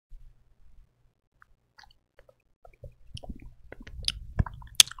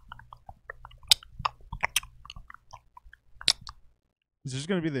Is this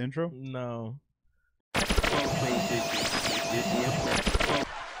gonna be the intro? No.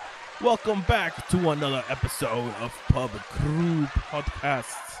 Welcome back to another episode of Pub Crew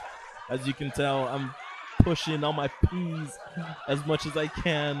Podcasts. As you can tell, I'm pushing all my P's as much as I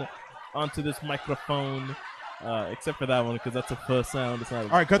can onto this microphone. Except for that one, because that's a puh sound. It's not.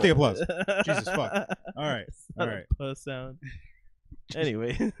 All right, cut the applause. Jesus fuck. All right, It's all not right. a puh sound.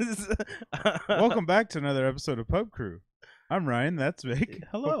 Anyway, Welcome back to another episode of Pub Crew. I'm Ryan. That's Vic.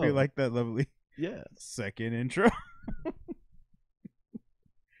 Hello. Hope you like that lovely Yeah. second intro.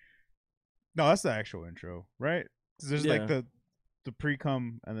 No, that's the actual intro, right? 'Cause there's like Yeah. the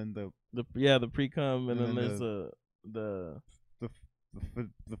pre-cum and then the The pre-cum, and then there's the the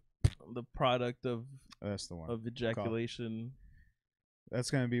the product of that's the one. ejaculation. That's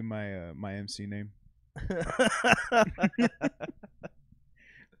gonna be my my MC name.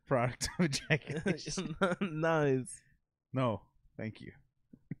 Product of ejaculation. Nice. No, thank you.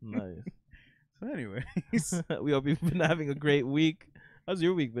 Nice. So, anyways, We hope you've been having a great week. How's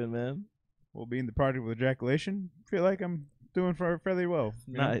your week been, man? well, being the product of ejaculation, feel like I'm doing fairly well.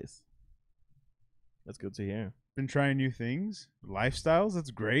 you know? Nice. That's good to hear. Been trying new things, lifestyles.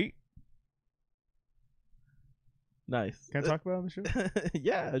 That's great. Nice. Can I talk about it on the show?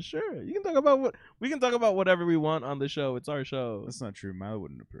 Yeah, sure. You can talk about we can talk about whatever we want on the show. It's our show. That's not true. Milo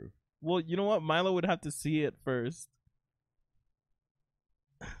wouldn't approve. Well, you know what? Milo would have to see it first.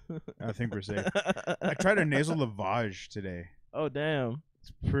 I think we're safe. I tried a nasal lavage today. Oh, damn.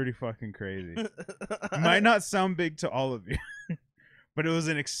 It's pretty fucking crazy. It might not sound big to all of you, but it was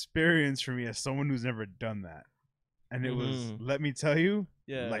an experience for me as someone who's never done that. And it was, let me tell you,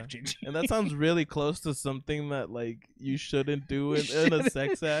 Yeah. life changing. And that sounds really close to something that like you shouldn't do in a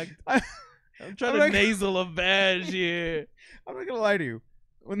sex act. I'm trying to nasal lavage here. I'm not gonna lie to you,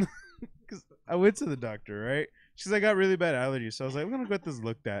 because I went to the doctor, right? She's like, I got really bad allergies, so I was like, I'm gonna get this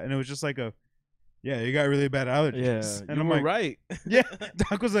looked at, and it was just like yeah, you got really bad allergies. Yeah, and you I'm were like, right. yeah.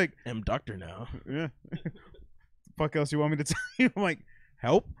 Doc was like, I'm doctor now. yeah. The fuck else you want me to tell you? I'm like,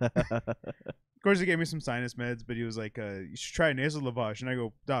 help. Of course, he gave me some sinus meds, but he was like, you should try nasal lavage. And I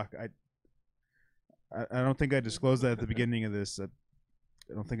go, Doc, I don't think I disclosed that at the beginning of this. I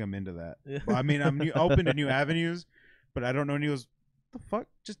don't think I'm into that. Yeah. Well, I mean, I'm open to new avenues, but I don't know. And he goes, the fuck?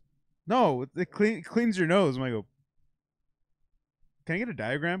 Just, no, it cleans your nose. And I go, can I get a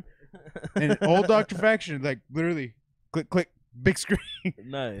diagram? And old Dr. Faction, like, literally, click, click, big screen.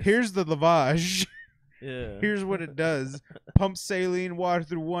 Nice. Here's the lavage. Yeah. Here's what it does. Pumps saline water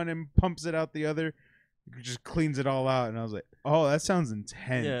through one and pumps it out the other. It just cleans it all out. And I was like, oh, that sounds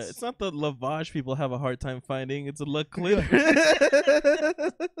intense. Yeah, it's not the lavage people have a hard time finding. It's a look clear.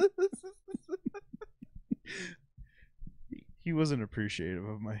 He wasn't appreciative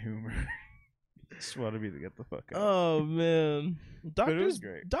of my humor. He just wanted me to get the fuck out. Oh man, But it was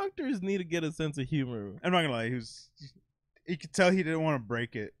great. Doctors need to get a sense of humor. I'm not gonna lie, you could tell he didn't want to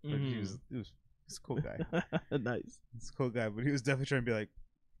break it, but Mhm. he's a cool guy. Nice. He's a cool guy, but he was definitely trying to be like,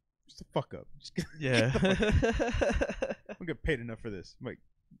 just the fuck up. Just get, Yeah. I don't get paid enough for this. I'm like,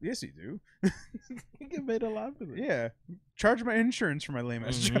 yes, you do. You get paid a lot for this. Yeah, charge my insurance for my lame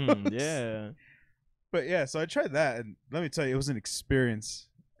ass jokes. Yeah. But yeah, so I tried that, and let me tell you, it was an experience,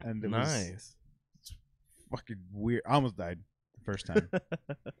 and it was Nice. fucking weird. I almost died the first time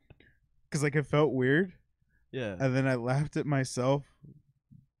because like it felt weird, Yeah. and then I laughed at myself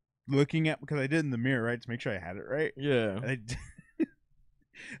looking at, because I did in the mirror, right, to make sure I had it right, Yeah. and I did,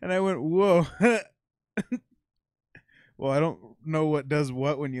 and I went, whoa. Well, I don't know what does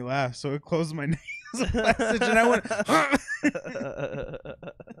what when you laugh, so it closed my nasal passage, and I went, and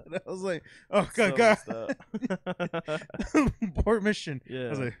I was like, oh god, So god. Poor mission. Yeah. I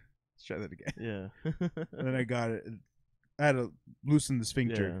was like, let's try that again. Yeah. And then I got it. I had to loosen the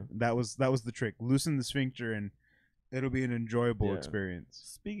sphincter. That was the trick. Loosen the sphincter, and it'll be an enjoyable Yeah. experience.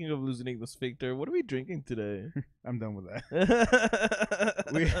 Speaking of loosening the sphincter, what are we drinking today? I'm done with that.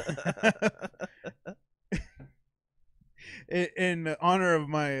 In honor of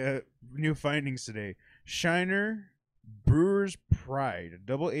my new findings today, Shiner Brewer's Pride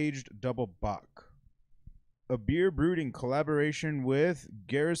double-aged double bock, a beer brewed in collaboration with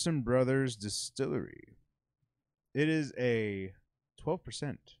Garrison Brothers Distillery. It is a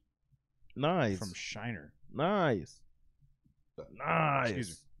 12% Nice. from Shiner. Nice. Nice.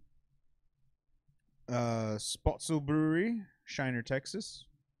 Excuse me. Spotzel Brewery, Shiner, Texas.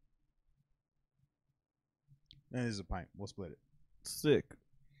 That is a pint. We'll split it. Sick.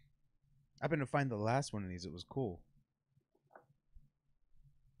 I happened to find the last one of these. It was cool.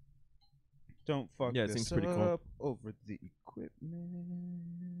 Don't fuck Yeah, it this seems pretty cool. up over the equipment.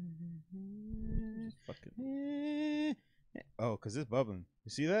 Fucking. Oh, because it's bubbling.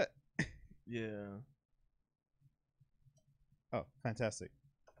 You see that? Yeah. Oh, fantastic.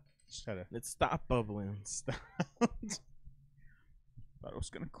 Just gotta It stopped bubbling. stop. Thought it was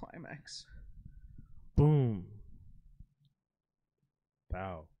gonna climax. Boom.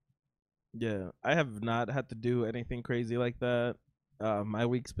 Pow. Yeah, I have not had to do anything crazy like that. My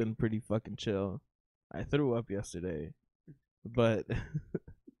week's been pretty fucking chill. I threw up yesterday, but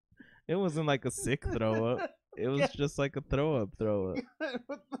it wasn't like a sick throw up. It was just like a throw up. What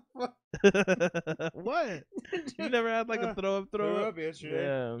the fuck? What? You never had like a throw Threw up? up yesterday.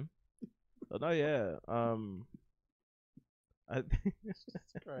 Yeah. Oh, no, yeah. I think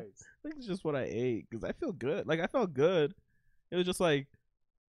Christ. it's just what I ate because I feel good. Like I felt good. It was just like,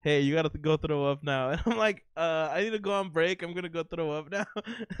 hey, you gotta go throw up now. And I'm like, I need to go on break. I'm gonna go throw up now.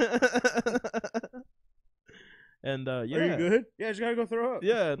 And yeah. Are you good? Yeah, just gotta go throw up.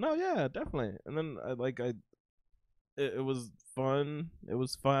 Yeah, no, yeah, definitely. And then it was fun. It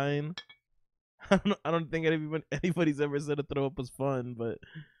was fine. I don't think anybody's ever said a throw up was fun, but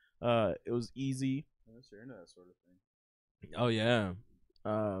it was easy. Unless you're into that sort of thing. Oh yeah.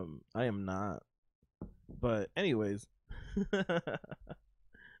 I am not. But anyways.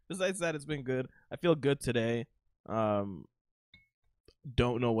 Besides that, it's been good. I feel good today. Don't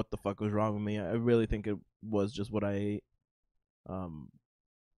know what the fuck was wrong with me. I really think it was just what I ate. Because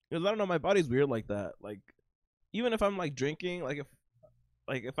I don't know, my body's weird like that. Like, even if I'm like drinking,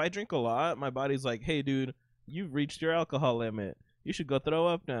 if I drink a lot, my body's like, hey, dude, you've reached your alcohol limit. You should go throw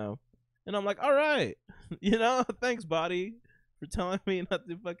up now. And I'm like, all right, thanks, body, for telling me not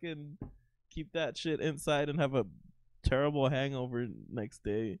to fucking keep that shit inside and have a terrible hangover next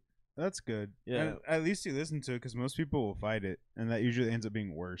day. That's good. Yeah. And at least you listen to it because most people will fight it, and that usually ends up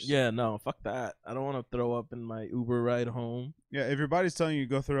being worse. Yeah, no, fuck that. I don't want to throw up in my Uber ride home. Yeah, if your body's telling you to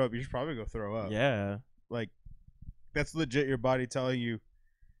go throw up, you should probably go throw up. Yeah. Like, that's legit your body telling you,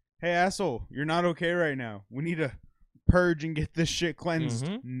 hey, asshole, you're not okay right now. We need to purge and get this shit cleansed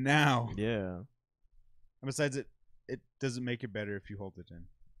now. Yeah. And besides, it doesn't make it better if you hold it in.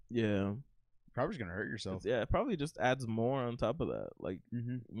 Yeah. Probably just going to hurt yourself. Yeah, it probably just adds more on top of that. Like,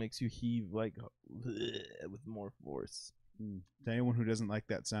 Mm-hmm. makes you heave, like, with more force. To anyone who doesn't like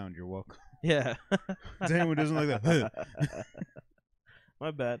that sound, you're welcome. Yeah. To anyone who doesn't like that,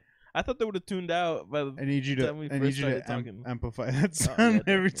 My bad. I thought they would have tuned out by the I need you time we to, first started talking. amplify that Oh, sound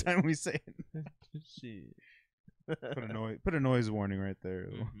yeah, every definitely. time we say it. Shit. Put a noise warning right there.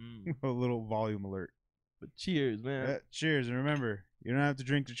 Mhm. A little volume alert. But cheers, man. Cheers, and remember, you don't have to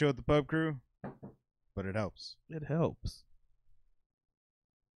drink to chill with the pub crew, but it helps. It helps.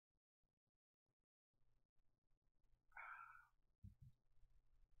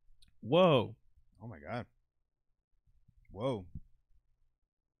 Whoa. Oh my god. Whoa.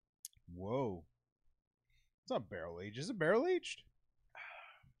 Whoa. It's not barrel aged. Is it barrel aged?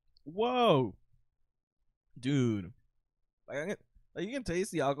 Whoa. Dude. Like you can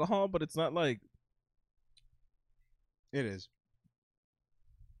taste the alcohol, but it's not like It is.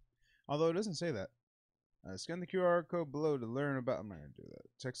 Although it doesn't say that. Scan the QR code below to learn about. I'm not going to do that.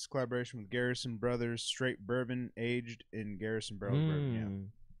 Texas collaboration with Garrison Brothers, straight bourbon aged in Garrison barrel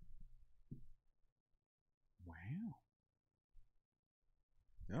bourbon. Yeah. Wow.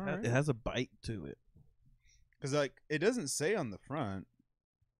 All right. It has a bite to it. Because it doesn't say on the front.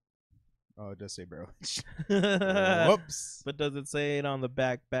 Oh, it does say barrel aged. Whoops. But does it say it on the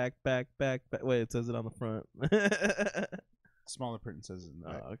back? Wait, it says it on the front. Smaller print says it in the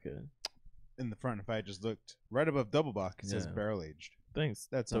back. Oh, okay. In the front, if I just looked right above double bock, it says Yeah. barrel aged. Thanks.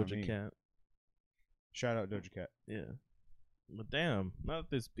 That's on Doja me. Cat. Shout out Doja Cat. Yeah. But damn, now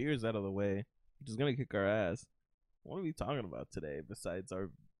that this beer's out of the way, which is gonna kick our ass, what are we talking about today besides our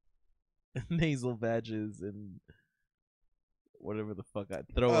nasal badges and whatever the fuck I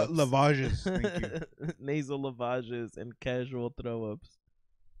throw ups? Lavages. Thank you. Nasal lavages and casual throw ups.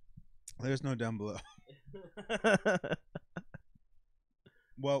 There's no down below.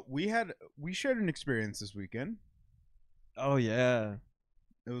 Well, we shared an experience this weekend. Oh yeah.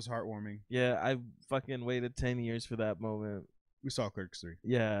 It was heartwarming. Yeah, I fucking waited 10 years for that moment. We saw Clerks 3.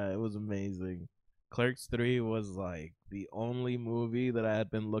 Yeah, it was amazing. Clerks 3 was like the only movie that I had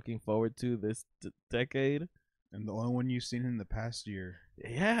been looking forward to this decade. And the only one you've seen in the past year.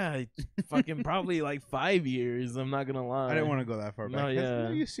 Yeah, fucking probably like 5 years. I'm not gonna lie. I didn't want to go that far back. No, yeah.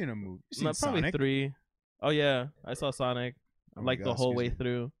 You've seen a movie. You've seen No, probably Sonic, 3. Oh yeah, I saw Sonic. Oh my Like God, the whole excuse way me.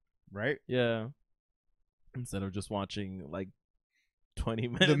 through. right? Yeah. Instead of just watching like 20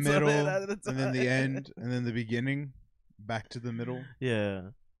 minutes. The of middle, it at a and then the time. end, and then the beginning, back to the middle. Yeah.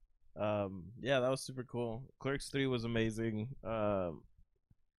 Yeah, that was super cool. Clerks 3 was amazing. I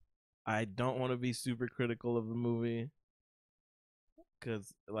don't want to be super critical of the movie.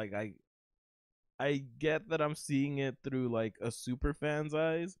 because like I get that I'm seeing it through like a super fan's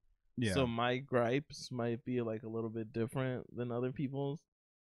eyes. Yeah. So my gripes might be like a little bit different than other people's.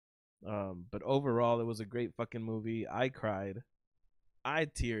 But overall, it was a great fucking movie. I cried. I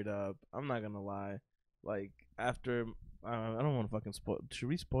teared up. I'm not gonna lie. Like after, I don't want to fucking spoil. Should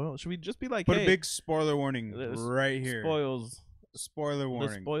we spoil? Should we just be like, Put hey, a big spoiler warning there's right here. spoils, Spoiler the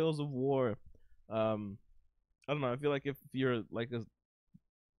warning. spoils of war. I don't know. I feel like if you're like a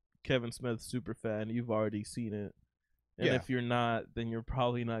Kevin Smith super fan, you've already seen it, and Yeah. if you're not, then you're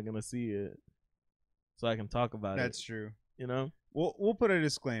probably not gonna see it. So I can talk about That's it. true. You know? We'll put a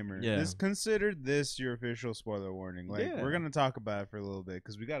disclaimer. Yeah. This consider this your official spoiler warning. Like Yeah. we're gonna talk about it for a little bit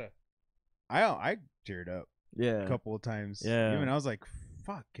because we gotta. I teared up Yeah. a couple of times. Yeah. Even I was like,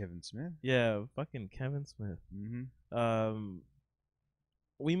 "Fuck, Kevin Smith." Yeah. Fucking Kevin Smith. Mm-hmm.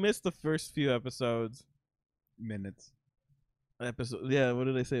 We missed the first few episodes. Minutes. Yeah, what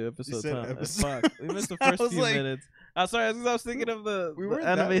did I say? Episodes, said huh? episode- Fuck. We missed the I first was few like- minutes. I'm sorry, I was thinking of the weren't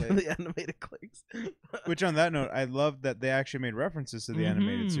that late. the animated Clerks. Which on that note, I love that they actually made references to the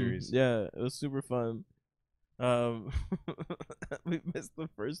animated series. Yeah, it was super fun. We missed the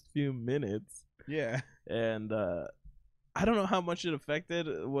first few minutes, Yeah. and I don't know how much it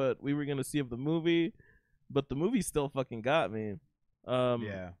affected what we were gonna see of the movie, but the movie still fucking got me.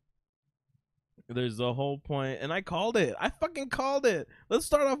 Yeah. There's a whole point, and I called it. I fucking called it. Let's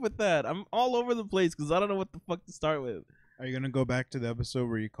start off with that. I'm all over the place because I don't know what the fuck to start with. Are you gonna go back to the episode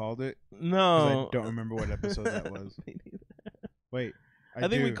where you called it? 'Cause No, I don't remember what episode that was. Me neither. Wait, I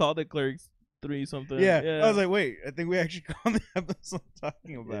think we do. called it Clerks 3 something. Yeah. I was like, wait, I think we actually called the episode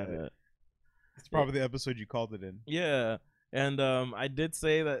talking about yeah. it. It's probably the episode you called it in. Yeah. And I did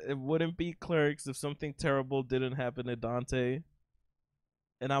say that it wouldn't be Clerks if something terrible didn't happen to Dante.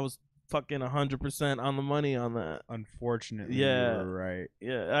 And I was fucking 100% on the money on that. Unfortunately, Yeah. you were right.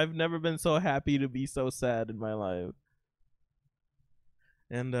 Yeah, I've never been so happy to be so sad in my life.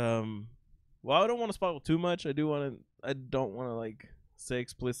 And well, I don't want to spoil too much. I don't want to like say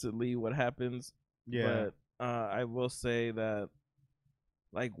explicitly what happens. Yeah. But I will say that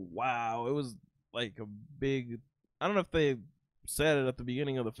like wow, it was like a big, I don't know if they said it at the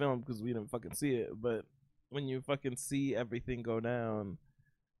beginning of the film because we didn't fucking see it, but when you fucking see everything go down,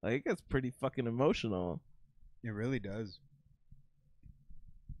 like it gets pretty fucking emotional. It really does.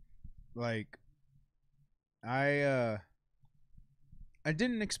 Like I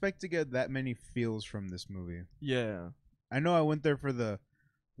didn't expect to get that many feels from this movie. Yeah. I know I went there for the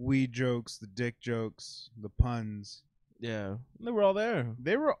weed jokes, the dick jokes, the puns. Yeah. They were all there.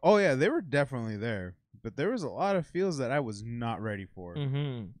 They were definitely there. But there was a lot of feels that I was not ready for.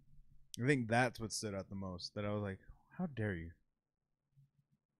 Mm-hmm. I think that's what stood out the most. That I was like, how dare you?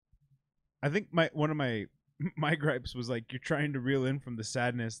 I think one of my gripes was like, you're trying to reel in from the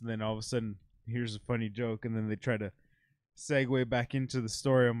sadness, and then all of a sudden here's a funny joke, and then they try to segue back into the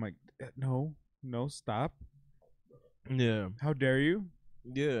story. I'm like, no, stop. Yeah. How dare you?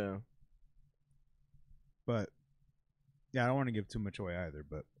 Yeah. But yeah, I don't want to give too much away either,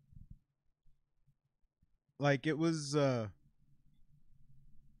 but like it was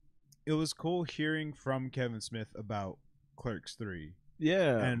cool hearing from Kevin Smith about Clerks 3.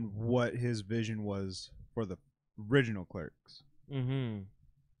 Yeah. And what his vision was for the original Clerks. Mm-hmm.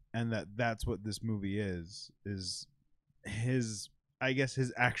 And that's what this movie is his, I guess,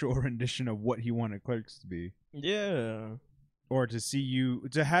 his actual rendition of what he wanted Clerks to be. Yeah. Or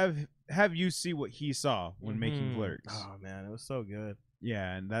to have you see what he saw when making Clerks. Oh man, it was so good.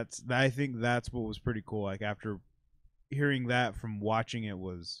 Yeah, and I think that's what was pretty cool. Like after hearing that from watching it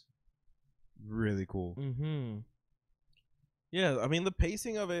was really cool. Mm-hmm. Yeah, I mean the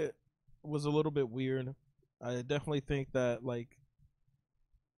pacing of it was a little bit weird. I definitely think that like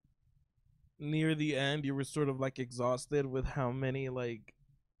near the end you were sort of like exhausted with how many like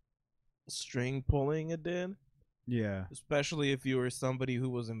string pulling it did. Yeah. Especially if you were somebody who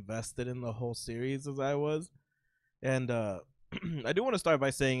was invested in the whole series as I was. And I do want to start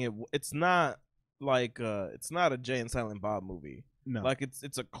by saying it's not like it's not a Jay and Silent Bob movie. No. Like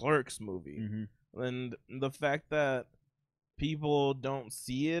it's a Clerks movie. Mm-hmm. And the fact that people don't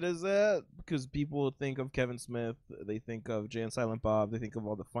see it as that, because people think of Kevin Smith, they think of Jay and Silent Bob, they think of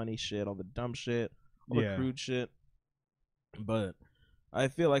all the funny shit, all the dumb shit, all the crude shit. But I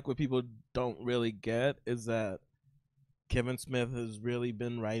feel like what people don't really get is that Kevin Smith has really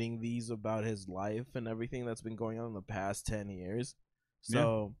been writing these about his life and everything that's been going on in the past 10 years.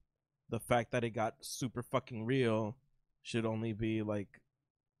 So the fact that it got super fucking real should only be like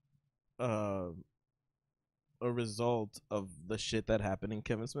a result of the shit that happened in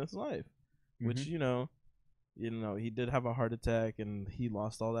Kevin Smith's life, which, you know, he did have a heart attack and he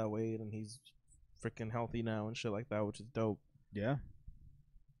lost all that weight and he's freaking healthy now and shit like that, which is dope. Yeah.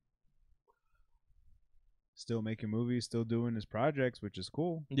 Still making movies, still doing his projects, which is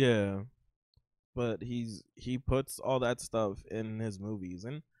cool. Yeah, but he puts all that stuff in his movies,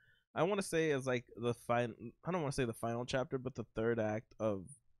 and I want to say as like the final. I don't want to say the final chapter, but the third act of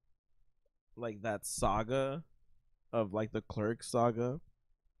like that saga of like the Clerks saga.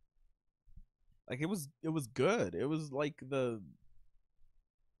 Like it was good. It was like the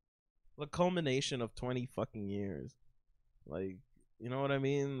culmination of 20 fucking years. Like, you know what I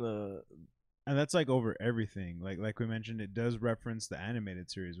mean? And that's like over everything. Like we mentioned, it does reference the animated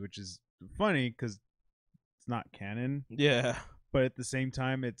series, which is funny because it's not canon, Yeah. but at the same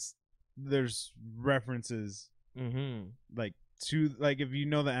time, there's references like to like if you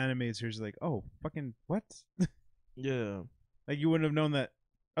know the animated series, you're like, oh fucking what? Yeah. Like you wouldn't have known that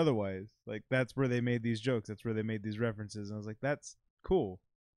otherwise. Like that's where they made these jokes. That's where they made these references. And I was like, that's cool.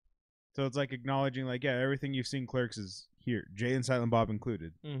 So it's like acknowledging, like, yeah, everything you've seen Clerks is here, Jay and Silent Bob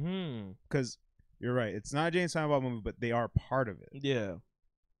included. Because you're right, it's not a Jay and Silent Bob movie, but they are part of it. Yeah.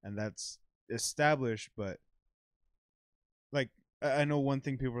 And that's established. But like, I know one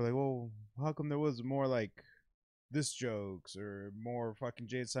thing people are like, well, how come there was more like this jokes or more fucking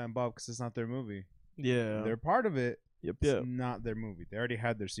Jay and Silent Bob? Because it's not their movie. Yeah. They're part of it. Yep. It's not their movie. They already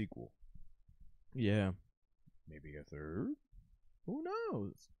had their sequel. Yeah. Maybe a third. Who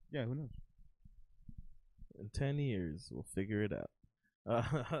knows? Yeah, who knows? In 10 years, we'll figure it out.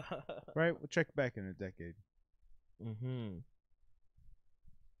 Right? We'll check back in a decade.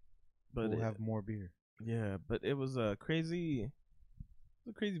 But we'll have more beer. Yeah, but it was a crazy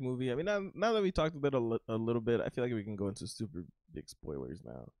movie. I mean, now that we talked about it a little bit, I feel like we can go into super big spoilers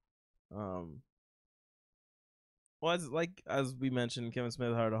now. Well, as we mentioned, Kevin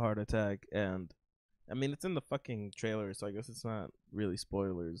Smith had a heart attack, and I mean it's in the fucking trailer, so I guess it's not really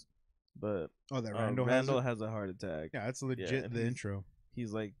spoilers. But that Randall has a heart attack. Yeah, that's legit. The intro.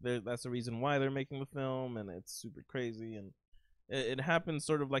 He's like, that's the reason why they're making the film, and it's super crazy, and it happens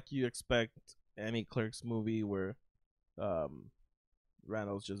sort of like you expect any Clerks movie where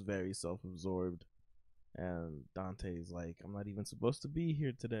Randall's just very self-absorbed, and Dante's like, I'm not even supposed to be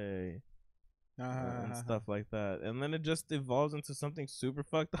here today. And stuff like that, and then it just evolves into something super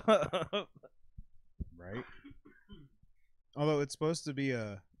fucked up. Right. Although it's supposed to be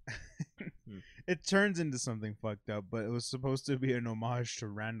it turns into something fucked up, but it was supposed to be an homage to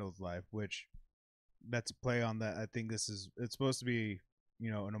Randall's life, which that's a play on that. I think it's supposed to be,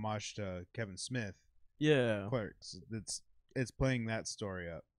 an homage to Kevin Smith. Yeah. Clerks. It's playing that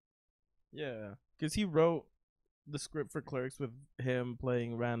story up. Yeah, because he wrote the script for Clerks with him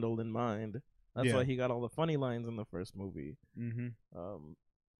playing Randall in mind. That's why he got all the funny lines in the first movie.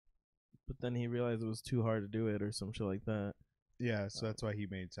 But then he realized it was too hard to do it or some shit like that. Yeah, so that's why he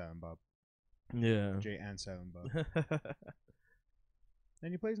made Silent Bob. Yeah. Jay and Silent Bob.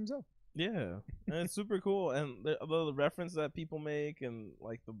 And he plays himself. Yeah. And it's super cool. And the reference that people make and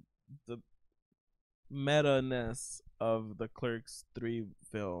like the meta-ness of the Clerks 3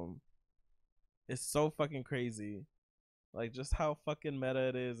 film is so fucking crazy. Like just how fucking meta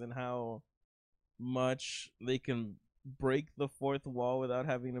it is and how much they can break the fourth wall without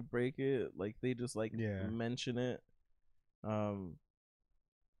having to break it. Like they just mention it. It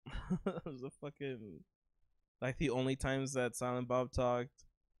was a fucking like the only times that Silent Bob talked,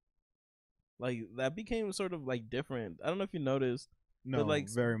 like that became sort of like different. I don't know if you noticed. No, but like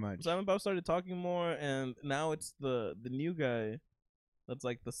very much. Silent Bob started talking more, and now it's the new guy that's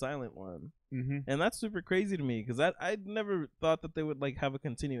like the silent one, and that's super crazy to me because I never thought that they would like have a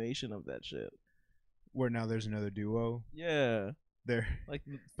continuation of that shit. Where now there's another duo. Yeah, they're like,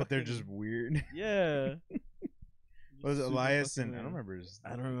 but they're just weird. Yeah. Was it Elias and I don't remember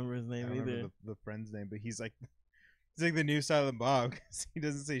his name either. The friend's name, but he's like the new Silent Bob because he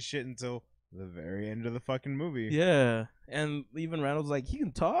doesn't say shit until the very end of the fucking movie. Yeah, and even Randall's like, he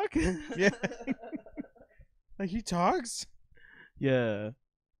can talk. Yeah, like he talks. Yeah,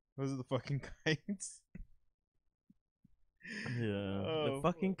 those are the fucking kites. Yeah, the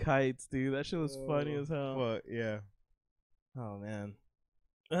fucking kites, dude. That shit was funny as hell. But yeah. Oh man.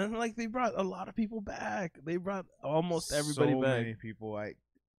 And like they brought a lot of people back. They brought almost everybody back. So many people. I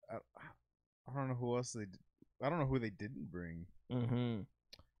don't know who else I don't know who they didn't bring.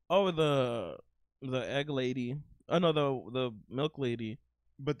 Oh, the egg lady. Oh no, the milk lady.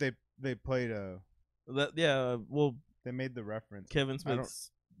 But they played well, they made the reference. Kevin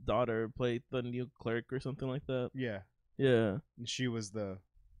Smith's daughter played the new clerk or something like that. Yeah. Yeah. And she was the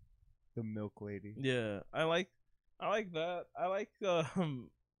milk lady. Yeah. I like that. I like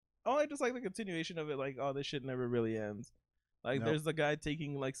Oh, I just like the continuation of it. Like, oh, this shit never really ends. Like, Nope. there's the guy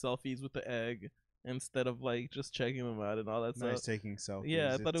taking like selfies with the egg instead of like just checking them out and all that Nice stuff. taking selfies.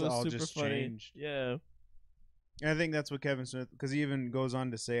 Yeah, I thought It's it was all super just funny. changed. Yeah. And I think that's what Kevin Smith, because he even goes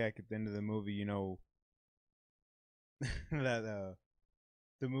on to say, like, at the end of the movie, you know, that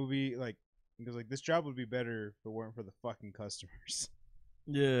the movie, like, he goes like, this job would be better if it weren't for the fucking customers.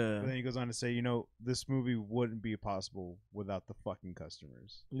 Yeah. But then he goes on to say, you know, this movie wouldn't be possible without the fucking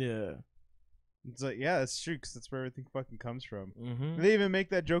customers. Yeah. It's like, yeah, that's true, because that's where everything fucking comes from. Mm-hmm. They even make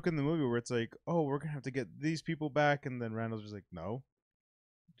that joke in the movie where it's like, oh, we're gonna have to get these people back, and then Randall's just like, no,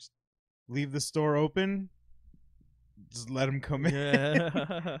 just leave the store open, just let them come in,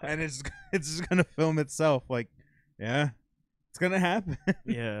 Yeah. and it's just gonna film itself. Like, yeah, it's gonna happen.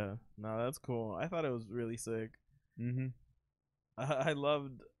 Yeah. No, that's cool. I thought it was really sick. Mm-hmm. I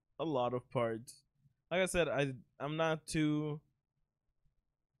loved a lot of parts. Like I said, I'm not too.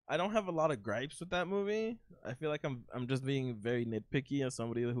 I don't have a lot of gripes with that movie. I feel like I'm just being very nitpicky as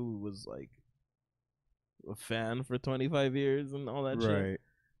somebody who was like a fan for 25 years and all that shit. Right.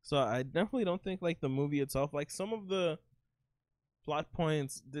 So I definitely don't think like the movie itself, like some of the plot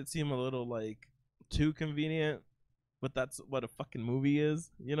points did seem a little like too convenient, but that's what a fucking movie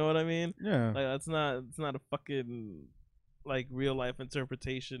is. You know what I mean? Yeah. Like it's not a fucking like real life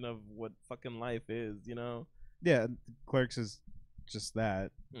interpretation of what fucking life is, you know? Yeah. Clerks is just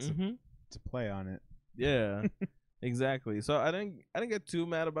that. It's Mm-hmm. a play on it. Yeah. Exactly. So I didn't get too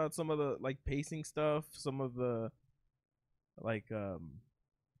mad about some of the like pacing stuff, some of the like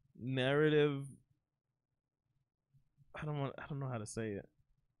narrative. I don't know how to say it.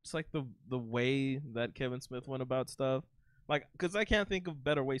 It's like the way that Kevin Smith went about stuff. Like, cause I can't think of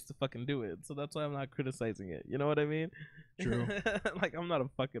better ways to fucking do it, so that's why I'm not criticizing it. You know what I mean? True. Like, I'm not a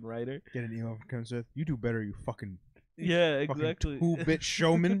fucking writer. Get an email from Kevin Smith. You do better, you fucking Yeah, exactly. 2-bit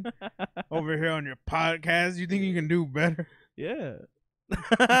showman over here on your podcast. You think you can do better? Yeah.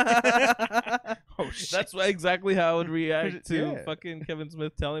 Oh shit. That's exactly how I would react to Yeah. fucking Kevin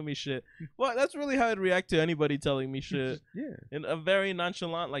Smith telling me shit. Well, that's really how I'd react to anybody telling me shit. Yeah. In a very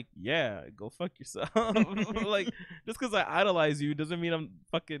nonchalant, like, yeah, go fuck yourself. Like, just because I idolize you doesn't mean I'm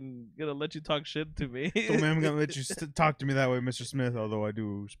fucking gonna let you talk shit to me. So, man, I'm gonna let you talk to me that way, Mr. Smith. Although I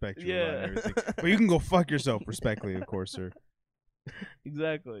do respect you a lot Yeah. and everything, but you can go fuck yourself, respectfully, of course, sir.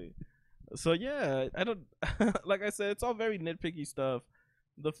 Exactly. So yeah, I don't like I said, it's all very nitpicky stuff.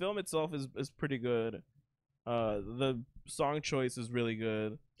 The film itself is pretty good. The song choice is really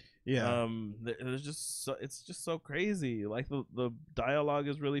good. Yeah. There's just it's just so crazy. Like the dialogue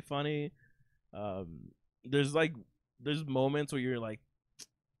is really funny. There's moments where you're like,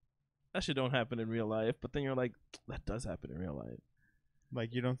 that shit don't happen in real life, but then you're like, that does happen in real life.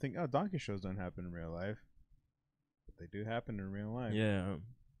 Like, you don't think, oh, donkey shows don't happen in real life, but they do happen in real life. Yeah.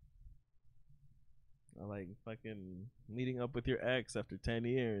 Like fucking meeting up with your ex after 10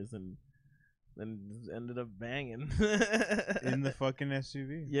 years and then ended up banging In the fucking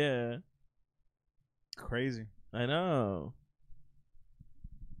SUV. Yeah, Crazy. I know.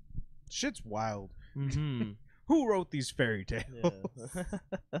 Shit's wild. Mm-hmm. Who wrote these fairy tales? Yeah.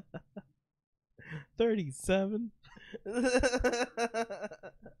 37.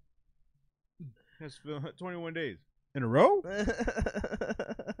 That's 21 days in a row.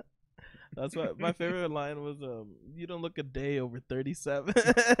 That's what my favorite line was. You don't look a day over 37.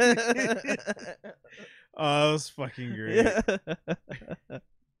 Oh, that was fucking great. Yeah.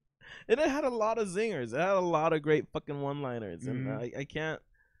 And it had a lot of zingers. It had a lot of great fucking one-liners, and I can't.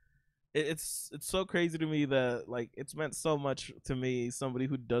 It's so crazy to me that like it's meant so much to me, somebody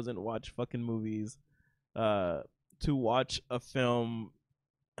who doesn't watch fucking movies, to watch a film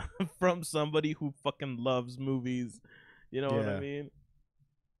from somebody who fucking loves movies. You know what I Yeah. mean?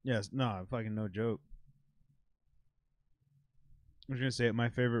 Yes, no, fucking no joke. I was gonna say my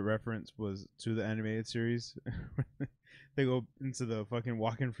favorite reference was to the animated series. They go into the fucking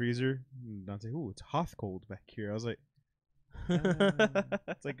walk-in freezer and Dante, ooh, it's hot cold back here. I was like,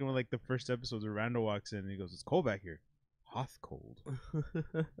 it's like when like the first episode where Randall walks in and he goes, it's cold back here. Hot cold.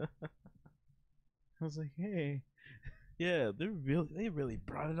 I was like, hey. Yeah, they really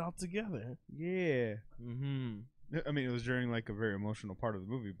brought it all together. Yeah. Mm-hmm. I mean, it was during like a very emotional part of the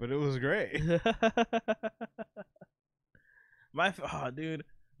movie, but it was great. Dude,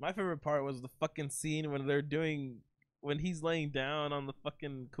 my favorite part was the fucking scene when he's laying down on the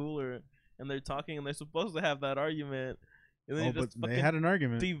fucking cooler and they're talking and they're supposed to have that argument, and then But they had an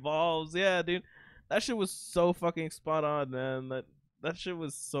argument. devolves. Yeah, dude, that shit was so fucking spot on, man. That shit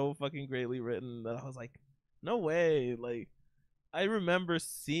was so fucking greatly written that I was like, no way, like I remember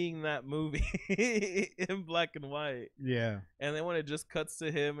seeing that movie in black and white, Yeah. and then when it just cuts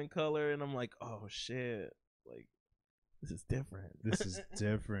to him in color, and I'm like, oh shit, like this is different. This is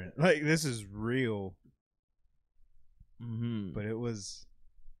different. Like, this is real. Mm-hmm. But it was,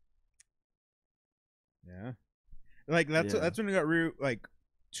 yeah. Like, that's Yeah. that's when it got real, like,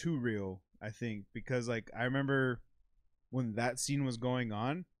 too real, I think. Because, like, I remember when that scene was going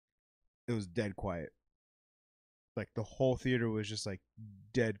on, it was dead quiet. Like, the whole theater was just, like,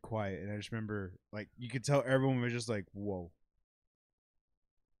 dead quiet. And I just remember, like, you could tell everyone was just like, whoa.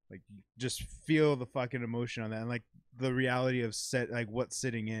 Like, you just feel the fucking emotion on that. And, like, the reality of like, what's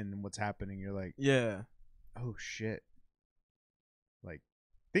sitting in and what's happening. You're like, Yeah. oh, shit. Like,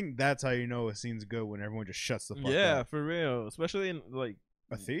 I think that's how you know a scene's good, when everyone just shuts the fuck Yeah, up. for real. Especially in like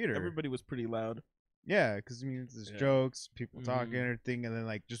A theater. everybody was pretty loud. Yeah, because, I mean, there's Yeah. jokes, people talking, Mhm. everything. And then,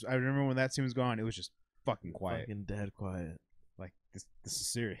 like, just, I remember when that scene was going on, it was just fucking quiet. Fucking dead quiet. Like, this is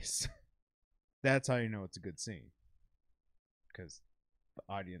serious. That's how you know it's a good scene. Because the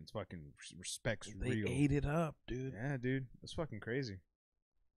audience fucking respects They real. ate it up, dude. Yeah, dude. That's fucking crazy.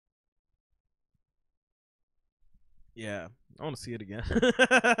 Yeah. I want to see it again.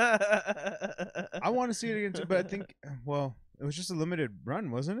 I want to see it again too, but I think, well, it was just a limited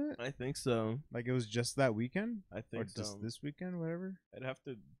run, wasn't it? I think so. Like, it was just that weekend? I Or think so. just this weekend, whatever? I'd have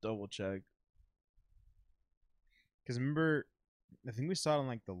to double check. Because remember, I think we saw it on,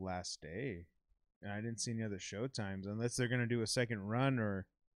 like, the last day. And I didn't see any other show times, unless they're going to do a second run, or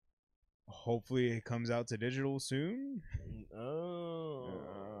hopefully it comes out to digital soon. Oh.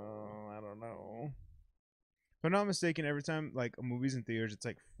 I don't know. If I'm not mistaken, every time, like, a movie's in theaters, it's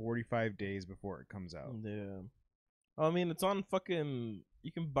like 45 days before it comes out. Yeah. I mean, it's on fucking.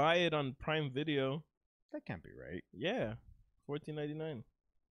 You can buy it on Prime Video. That can't be right. Yeah, $14.99.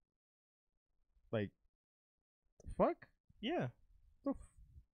 Like, the fuck? Yeah.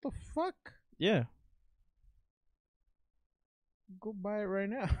 The fuck? Yeah. Go buy it right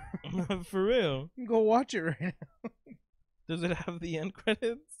now. For real. Go watch it right now. Does it have the end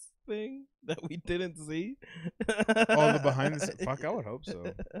credits thing that we didn't see? All the behind the scenes. Fuck, I would hope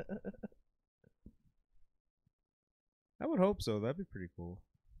so. I would hope so. That'd be pretty cool.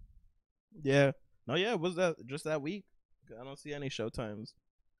 Yeah. No, yeah, was that just that week? I don't see any showtimes.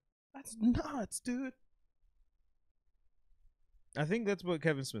 That's nuts, dude. I think that's what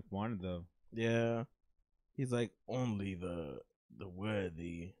Kevin Smith wanted, though. Yeah. He's like, only the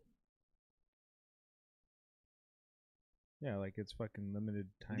worthy. Yeah, like, it's fucking limited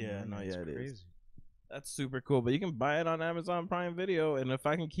time. Yeah, run, no, it's yeah, it is. crazy. That's super cool. But you can buy it on Amazon Prime Video, and if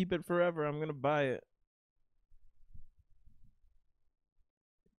I can keep it forever, I'm gonna buy it.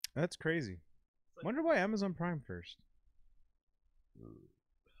 That's crazy. Wonder why Amazon Prime first.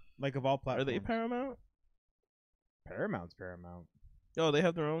 Like, of all platforms. Are they Paramount? Paramount's Paramount. Oh, they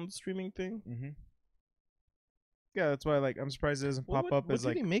have their own streaming thing. Mm-hmm. Yeah, that's why, like, I'm surprised it doesn't pop up as, what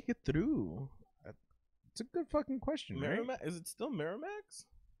like... did he make it through? It's a good fucking question, right? Miramax? Is it still Miramax?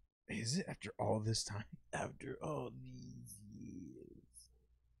 Is it after all this time? After all these years.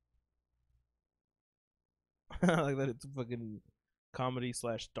 I like that it's fucking comedy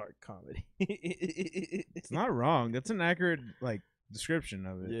 / dark comedy. It's not wrong. That's an accurate, like, description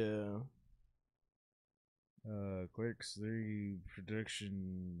of it. Yeah. Clerks 3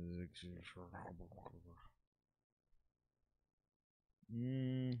 production.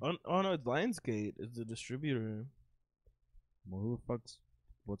 Oh no, it's Lionsgate. It's the distributor. Well, who the fuck's...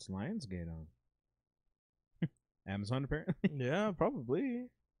 What's Lionsgate on? Amazon, apparently? Yeah, probably.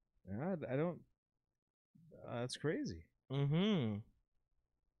 Yeah, I don't... that's crazy. Mm-hmm.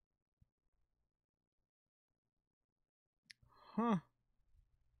 Huh.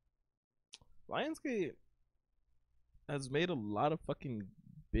 Lionsgate has made a lot of fucking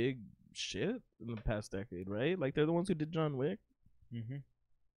big shit in the past decade, right? Like, they're the ones who did John Wick. Mm-hmm.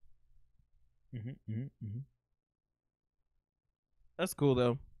 Mm-hmm. Mm-hmm. Mm-hmm. That's cool,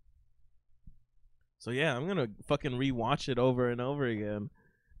 though. So, yeah, I'm gonna fucking rewatch it over and over again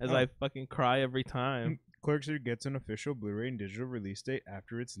as I fucking cry every time. Clerks 3 gets an official Blu-ray and digital release date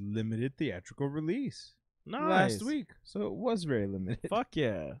after its limited theatrical release. Nice. Last week. So it was very limited. Fuck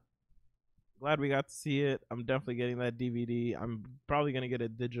yeah. Glad we got to see it. I'm definitely getting that DVD. I'm probably gonna get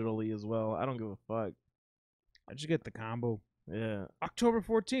it digitally as well. I don't give a fuck. I just get the combo. Yeah. October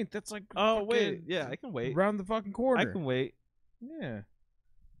 14th. That's like... Oh, wait. Yeah, I can wait. Around the fucking corner. I can wait. Yeah.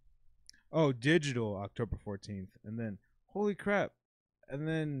 Oh, digital October 14th. And then, holy crap. And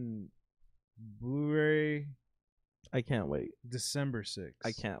then Blu-ray I can't wait. December 6th.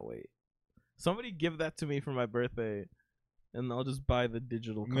 I can't wait. Somebody give that to me for my birthday. and I'll just buy the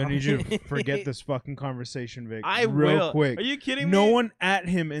digital I'm copy. gonna need you to forget this fucking conversation, Vic. I real will. quick. Are you kidding No me? one at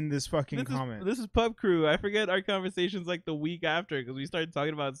him in this fucking This comment. this is Pub Crew. I forget our conversations like the week after because we started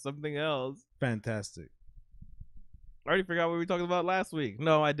talking about something else. Fantastic. I already forgot what we were talking about last week.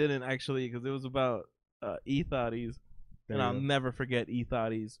 No, I didn't actually because it was about e-thotties. There And you I'll go. never forget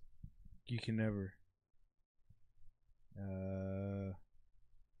e-thotties. You can never.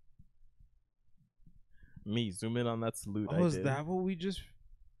 Me, zoom in on that salute. Oh, is that what we just?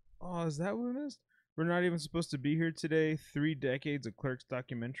 Oh, is that what we missed? We're not even supposed to be here today. 3 decades of Clerks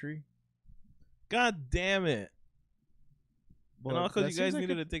documentary. God damn it. And all because that you guys seems like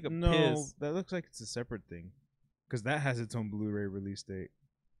needed to take a no, piss. that looks like it's a separate thing, because that has its own Blu-ray release date.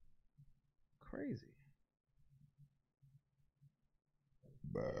 Crazy.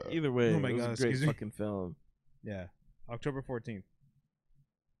 Either way, Oh my it was God, a great excuse me. fucking film. Yeah, October 14th.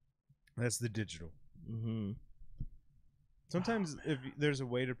 That's the digital. Mm-hmm. Sometimes if there's a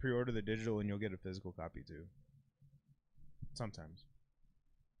way to pre-order the digital and you'll get a physical copy too. Sometimes.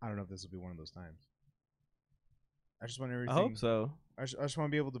 I don't know if this will be one of those times. I just want everything. I hope so. I just want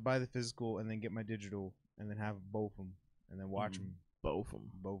to be able to buy the physical and then get my digital and then have both of them and then watch them. Both of them.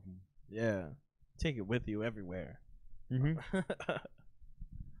 Both of them. Yeah. Take it with you everywhere. Mm-hmm.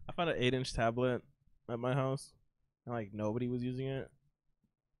 I found an 8-inch tablet at my house, and like nobody was using it.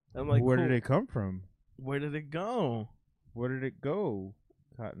 I'm like, where cool. did it come from? Where did it go? Where did it go?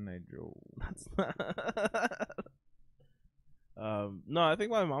 Cotton Eye Joe. That's not. No, I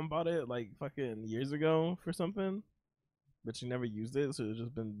think my mom bought it like fucking years ago for something, but she never used it, so it's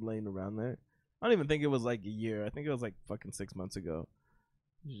just been laying around there. I don't even think it was like a year. I think it was like fucking 6 months ago.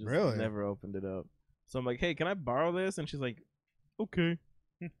 She just Really? never opened it up. So I'm like, hey, can I borrow this? And she's like, okay.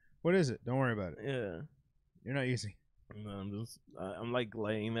 What is it? Don't worry about it. Yeah. You're not using. And then I'm like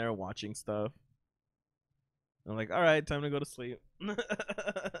laying there watching stuff. I'm like, all right, time to go to sleep.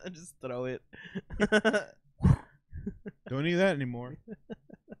 Just throw it. Don't need that anymore.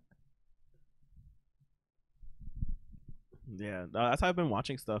 Yeah, that's how I've been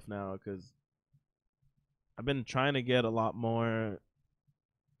watching stuff now because I've been trying to get a lot more.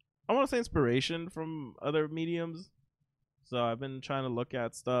 I want to say inspiration from other mediums. So I've been trying to look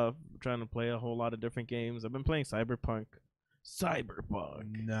at stuff, trying to play a whole lot of different games. I've been playing Cyberpunk.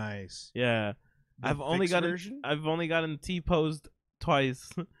 Nice. Yeah. The I've only fixed gotten version? T-posed twice.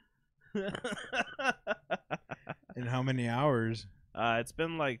 In how many hours? It's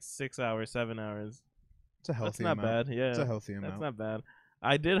been like 6 hours, 7 hours. It's a healthy That's not amount. bad. Yeah. It's a healthy amount. That's not bad.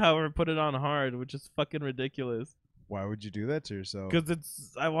 I did, however, put it on hard, which is fucking ridiculous. Why would you do that to yourself?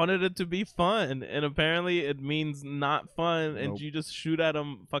 Because I wanted it to be fun, and apparently it means not fun, and Nope. you just shoot at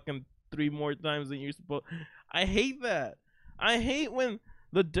them fucking 3 more times than you're supposed. I hate that. I hate when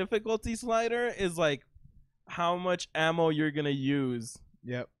the difficulty slider is like how much ammo you're gonna use.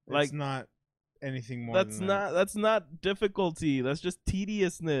 Yep. Like, it's not anything more That's than not that's not difficulty. That's just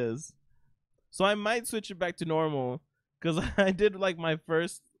tediousness. So I might switch it back to normal because I did like my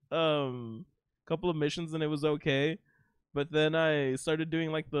first couple of missions and it was okay, but then I started doing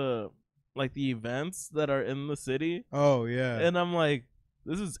like the events that are in the city, Oh, yeah. and I'm like,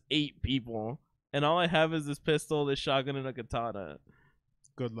 this is 8 people, and all I have is this pistol, this shotgun, and a katana.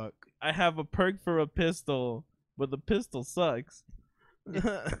 Good luck. I have a perk for a pistol, but the pistol sucks.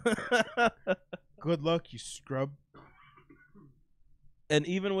 Good luck, you scrub. And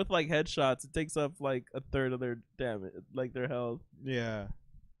even with like headshots, it takes up like a third of their damage, like their health. Yeah.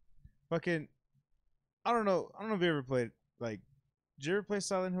 Fucking. I don't know if you ever played, like, did you ever play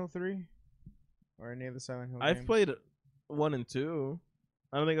Silent Hill 3? Or any of the Silent Hill I've games? played 1 and 2.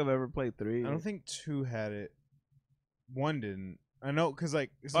 I don't think I've ever played 3. I don't think 2 had it. 1 didn't. I know, because, like,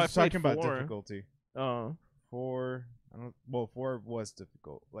 this Oh, is I played talking about 4. difficulty. Oh, 4. Well, 4 was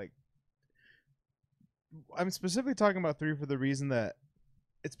difficult. Like, I'm specifically talking about 3 for the reason that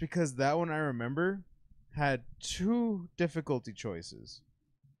it's because that one I remember had 2 difficulty choices.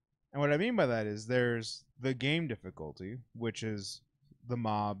 And what I mean by that is there's the game difficulty, which is the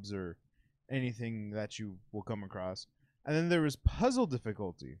mobs or anything that you will come across. And then there was puzzle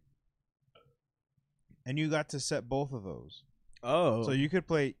difficulty. And you got to set both of those. oh. So you could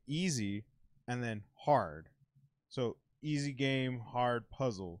play easy and then hard. So easy game, hard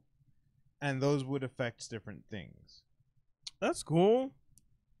puzzle. And those would affect different things. That's cool.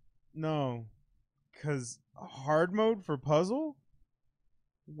 No, because hard mode for puzzle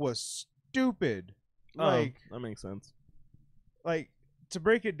was stupid. Like, that makes sense. like to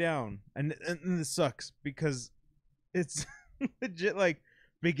break it down, and this sucks because it's legit like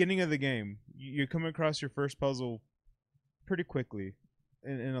beginning of the game. You come across your first puzzle pretty quickly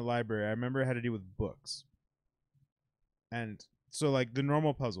in a library. I remember it had to do with books. And so like the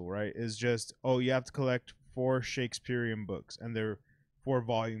normal puzzle, right, is just, oh, you have to collect 4 Shakespearean books, and they're 4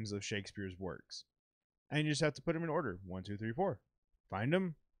 volumes of Shakespeare's works, and you just have to put them in order: 1, 2, 3, 4. Find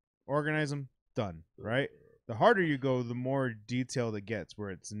them, organize them, done. Right. The harder you go, the more detailed it gets, where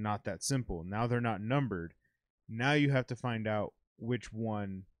it's not that simple. Now they're not numbered. Now you have to find out which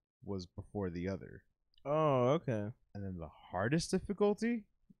one was before the other. Oh, okay. And then the hardest difficulty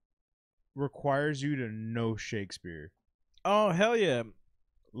requires you to know Shakespeare. Oh, hell yeah.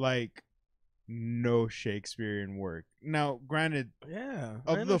 Like, no Shakespearean work. Now, granted, Yeah.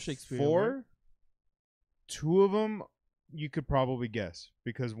 of the 4, 2 of them you could probably guess,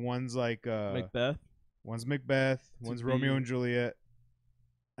 because one's like Macbeth. One's Macbeth, one's Romeo and Juliet,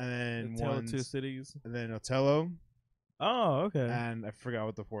 and then Tale of one's Two Cities. and then Othello, Oh, okay. and I forgot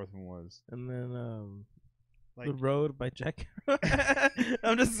what the 4th one was. And then Like, The Road by Jack.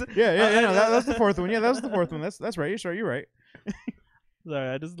 I'm just yeah. No, that's the 4th one. Yeah, that was the 4th one. That's right. You're right. Sorry,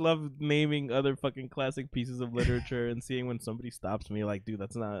 I just love naming other fucking classic pieces of literature and seeing when somebody stops me like, dude,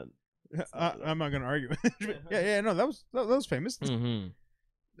 that's not. I'm not gonna argue. yeah. No, that was famous. Mm-hmm.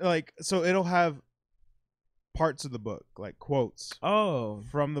 Like, so it'll have parts of the book, like quotes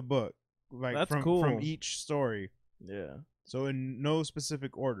from the book, like that's from cool. from each story. Yeah. So in no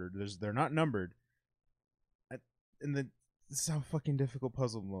specific order. They're not numbered. And this is how fucking difficult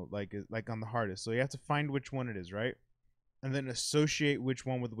puzzle mode, like on the hardest. So you have to find which one it is, right? And then associate which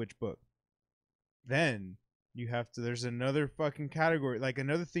one with which book. Then you have to. There's another fucking category, like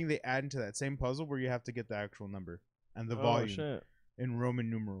another thing they add into that same puzzle, where you have to get the actual number and the volume in Roman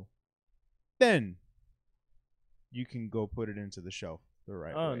numeral. Then you can go put it into the shelf the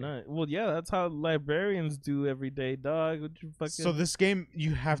right way. Oh, nice. Well, yeah, that's how librarians do every day, dog. Would you fucking... So this game,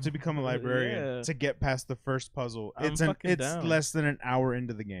 you have to become a librarian to get past the first puzzle. It's down. Less than an hour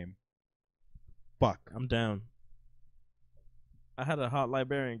into the game. Fuck. I'm down. I had a hot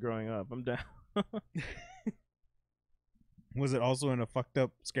librarian growing up. I'm down. Was it also in a fucked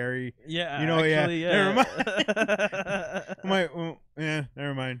up, scary? Yeah, you know, actually, yeah. Never mind.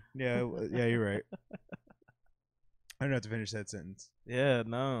 Never mind. Yeah, you're right. I don't have to finish that sentence. Yeah,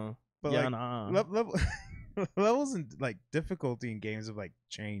 no. But yeah, like, nah. levels and like difficulty in games have like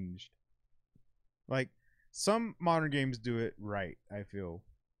changed. Like, some modern games do it right, I feel,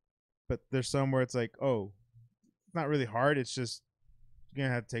 but there's some where it's like, oh, it's not really hard. It's just you're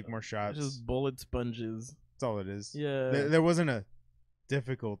gonna have to take more shots. It's just bullet sponges. That's all it is. Yeah. There wasn't a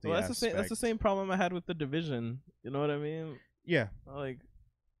difficulty. Well, that's the same problem I had with The Division. You know what I mean? Yeah. Like,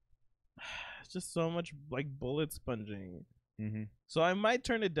 it's just so much like bullet sponging. Mm-hmm. So I might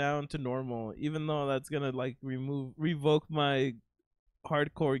turn it down to normal, even though that's gonna like revoke my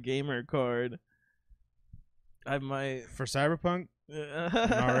hardcore gamer card. I might for Cyberpunk,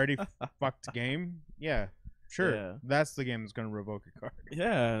 an already fucked game. Yeah, sure. Yeah. That's the game that's gonna revoke your card.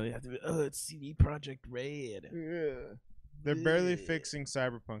 Yeah, you have to be, it's CD Projekt Red. Yeah. They're barely fixing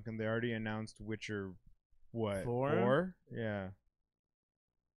Cyberpunk, and they already announced Witcher. What? 4? Yeah.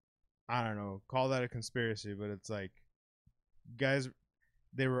 I don't know. Call that a conspiracy, but it's like, guys,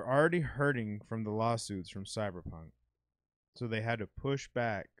 they were already hurting from the lawsuits from Cyberpunk, so they had to push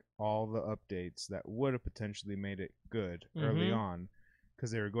back all the updates that would have potentially made it good early on,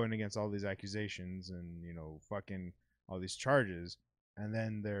 because they were going against all these accusations and, you know, fucking all these charges. And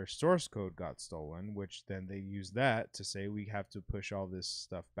then their source code got stolen, which then they used that to say we have to push all this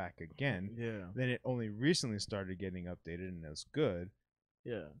stuff back again. Yeah. Then it only recently started getting updated, and it was good.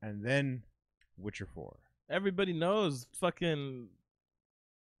 Yeah. And then Witcher 4. Everybody knows fucking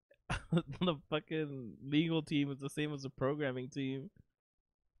the fucking legal team is the same as the programming team.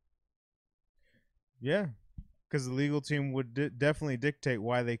 Yeah. Because the legal team would definitely dictate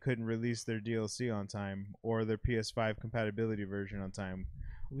why they couldn't release their DLC on time, or their PS5 compatibility version on time,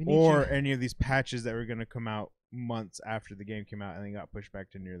 or any of these patches that were going to come out months after the game came out and then got pushed back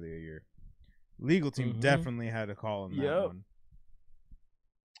to nearly a year. Legal team definitely had a call on that one.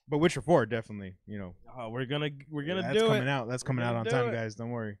 But Witcher 4 definitely, you know. Oh, we're gonna do it. That's coming out. That's coming out on time, guys.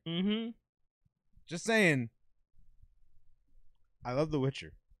 Don't worry. Just saying. I love The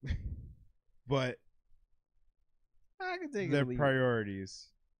Witcher, but I can take their priorities.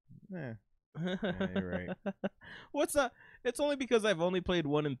 Yeah, you're right. What's up? It's only because I've only played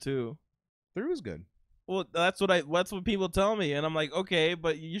 1 and 2. 3 was good. Well, that's what people tell me, and I'm like, okay,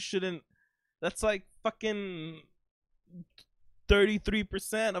 but you shouldn't. That's like fucking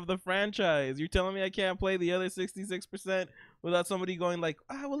 33% of the franchise. You're telling me I can't play the other 66% without somebody going like,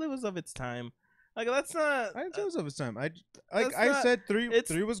 well, it was of its time. Like, that's not. I didn't say it was of its time. I said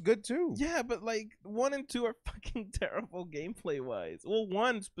 3 was good too. Yeah, but like 1 and 2 are fucking terrible gameplay wise. Well,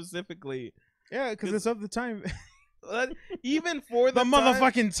 1 specifically. Yeah, because it's of the time. Even for The the time,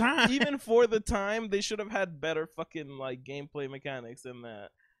 motherfucking time. even for the time, they should have had better fucking like gameplay mechanics than that.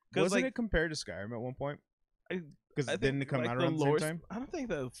 Wasn't like, it compared to Skyrim at one point? I Because didn't think it come like out the around the same lore. time? I don't think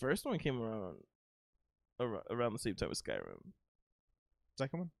the first one came around the same time as Skyrim.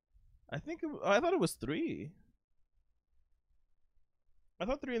 Second one? I thought it was 3. I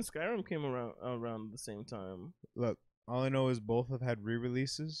thought 3 and Skyrim came around the same time. Look, all I know is both have had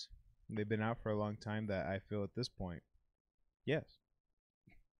re-releases. They've been out for a long time. That I feel at this point, yes,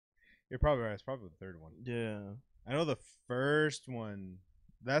 you're probably right. It's probably the third one. Yeah. I know the first one.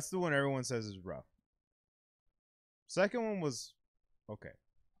 That's the one everyone says is rough. Second one was okay.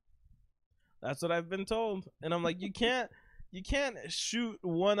 That's what I've been told, and I'm like, you can't shoot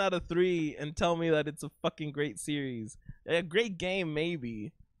 1 out of 3 and tell me that it's a fucking great series. A great game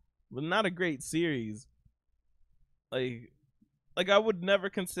maybe, but not a great series. Like I would never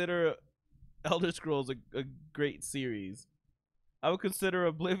consider Elder Scrolls a great series. I would consider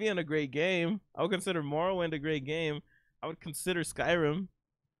Oblivion a great game. I would consider Morrowind a great game. I would consider Skyrim.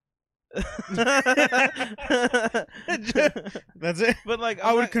 That's it. But like,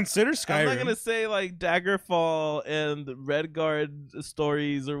 I would consider Skyrim. I'm not gonna say like Daggerfall and Redguard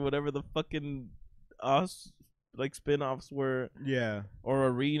stories or whatever the fucking like spin-offs were. Yeah. Or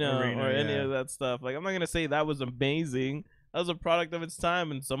Arena or any yeah. of that stuff. Like, I'm not gonna say that was amazing. That was a product of its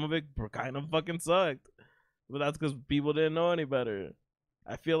time, and some of it kind of fucking sucked. But that's because people didn't know any better.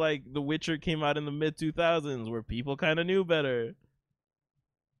 I feel like The Witcher came out in the mid 2000s, where people kind of knew better.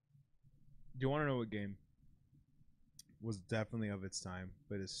 Do you want to know what game was definitely of its time,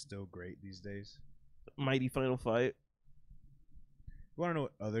 but is still great these days? Mighty Final Fight. You want to know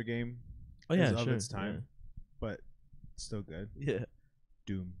what other game Oh yeah, is of sure. its time, but still good? Yeah.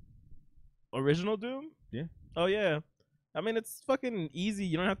 Doom. Original Doom? Yeah. Oh yeah. I mean, it's fucking easy.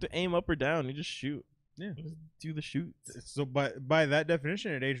 You don't have to aim up or down. You just shoot. Yeah. Just do the shoots. So by that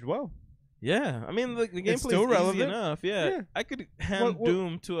definition, it aged well. Yeah, I mean, the gameplay It's still is relevant. easy enough. Yeah. Yeah. I could hand What-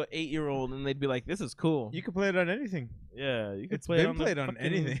 Doom to an 8-year-old and they'd be like, "This is cool." You can play it on anything. Yeah, you can It's play it been on the played on fucking-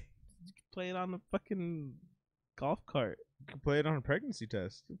 anything. You can play it on the fucking golf cart. You can play it on a pregnancy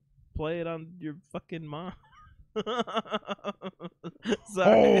test. Play it on your fucking mom.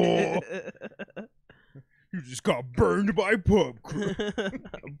 Sorry. You just got burned by pub crew.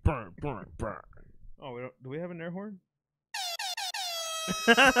 Burn. Oh, do we have an air horn?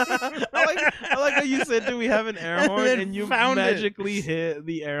 I like how you said, "Do we have an air horn?" then and you found it. magically hit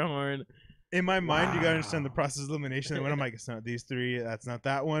the air horn. In my mind, you gotta understand the Wow. process of elimination. And when I'm like, it's not these three. That's not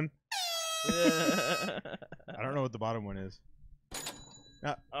that one. Yeah. I don't know what the bottom one is.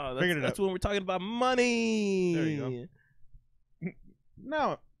 Oh, Figured it that's out. when we're talking about money. There you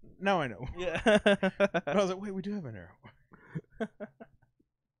Now I know. Yeah. But I was like, wait, we do have an air horn.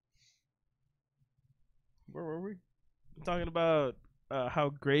 Where were we? Talking about how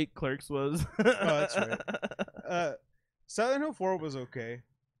great Clerks was. Oh, that's right. Silent Hill 4 was okay.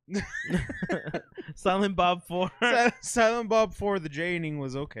 Silent Bob 4. Silent Bob 4, the J-ing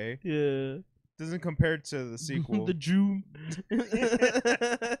was okay. Yeah. Doesn't compare to the sequel. The Jew. Instead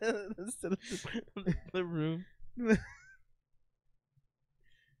of the room.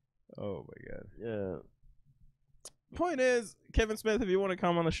 Oh my god. Yeah. Point is, Kevin Smith, if you want to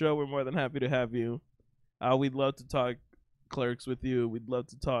come on the show, we're more than happy to have you. We'd love to talk Clerks with you. We'd love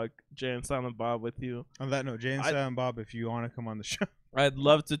to talk Jay and Silent Bob with you. On that note, Jay and Silent Bob, if you want to come on the show. I'd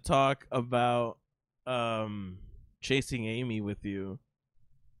love to talk about Chasing Amy with you.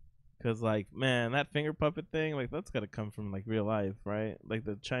 Cause like, man, that finger puppet thing, like that's gotta come from like real life, right? Like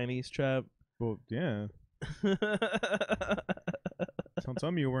the Chinese trap. Well, yeah. Don't tell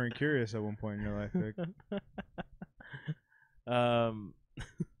me you weren't curious at one point in your life, Vic.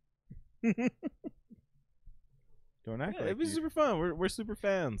 Don't act Yeah, like it'd be you. super fun. We're super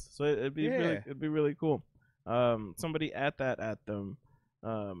fans, so it'd be really cool. Somebody at them.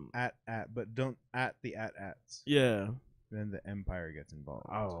 But don't at the ats. Yeah. Then the Empire gets involved.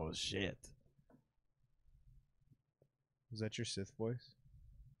 Oh shit. Was that your Sith voice?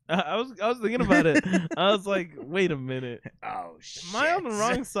 I was thinking about it. I was like, wait a minute. Oh shit. Am I on the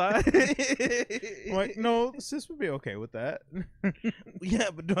wrong side? Like, no, the Sith would be okay with that. Yeah,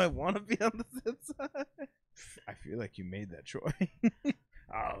 but do I want to be on the Sith side? I feel like you made that choice.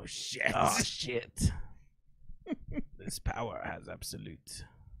 Oh shit. Oh shit. This power has absolute.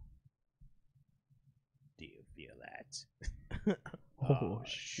 Do you feel that? Oh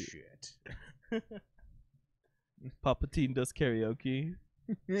shit. Palpatine does karaoke.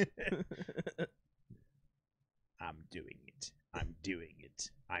 I'm doing it. I'm doing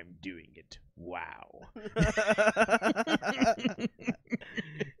it. I'm doing it. Wow.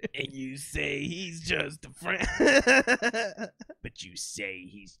 And you say he's just a friend. But you say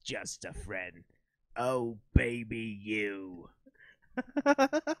he's just a friend. Oh, baby, you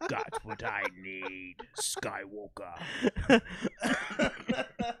got what I need, Skywalker.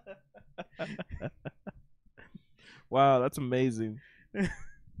 Wow, that's amazing.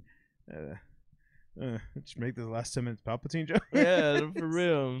 Just make the last 10 minutes Palpatine joke. Yeah, for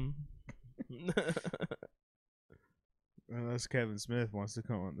real. Unless Kevin Smith wants to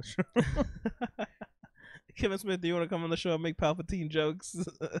come on the show. Kevin Smith, do you want to come on the show and make Palpatine jokes?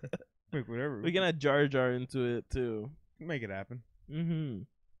 Make whatever. We can add Jar Jar into it too. Make it happen. Mm-hmm.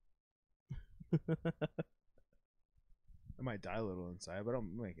 I might die a little inside, but I'll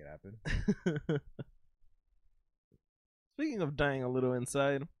make it happen. Speaking of dying a little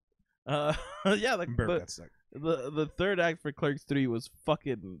inside, yeah, like Burp got stuck. the third act for Clerks 3 was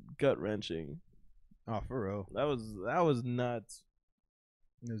fucking gut wrenching. Oh, for real. That was nuts.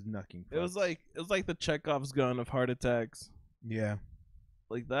 It was knucking. It was like the Chekhov's gun of heart attacks. Yeah.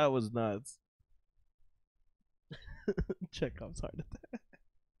 Like that was nuts. Chekhov's heart attack.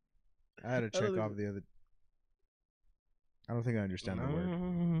 I had to check off the other. I don't think I understand the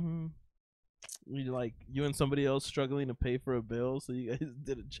word. You and somebody else struggling to pay for a bill, so you guys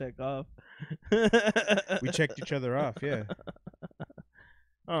did a check off. We checked each other off, yeah.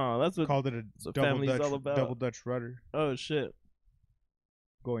 Oh, that's what called it a double Dutch rudder. Oh shit,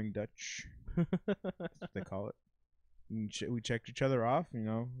 going Dutch. That's what they call it. We checked each other off,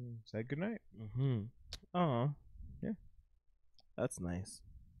 said goodnight. Mm-hmm. Oh, yeah, that's nice.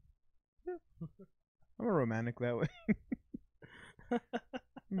 Yeah. I'm a romantic that way.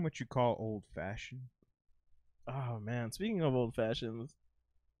 I'm what you call old fashioned. Oh man, speaking of old fashions,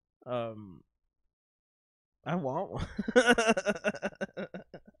 I want one.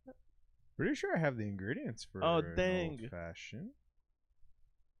 Pretty sure I have the ingredients for old fashioned.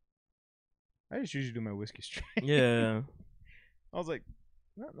 I just usually do my whiskey straight. Yeah. I was like,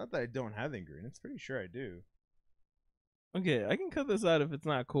 not that I don't have the ingredients. Pretty sure I do. Okay, I can cut this out if it's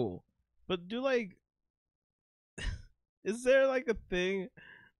not cool. But is there like a thing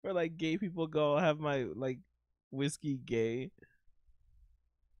where like gay people go have my like whiskey gay?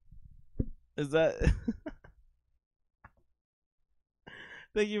 Is that?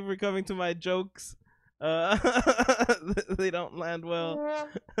 Thank you for coming to my jokes. They don't land well.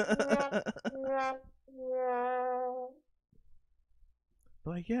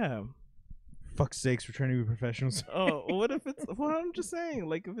 Like, yeah. Fuck's sakes, we're trying to be professionals. Oh, what if it's? Well, I'm just saying.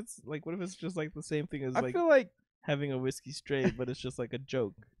 Like, if it's like, what if it's just like the same thing as I feel like having a whiskey straight, but it's just like a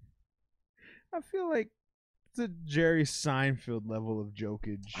joke. I feel like it's a Jerry Seinfeld level of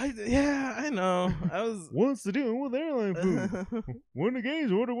jokage. Yeah, I know. I was What's the deal with airline food? When the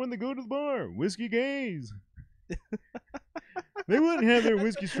gays order when they go to the bar, whiskey gays. They wouldn't have their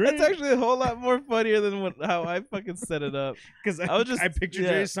whiskey straight. That's actually a whole lot more funnier than how I fucking set it up. Because I pictured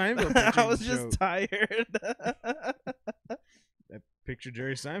Jerry Seinfeld. I was just tired. I pictured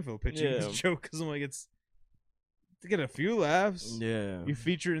Jerry Seinfeld pitching this joke because I'm like, it's to get a few laughs. Yeah, you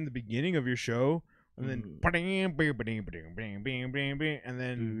feature it in the beginning of your show, and then and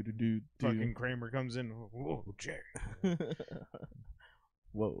then fucking Kramer comes in. Whoa, Jerry.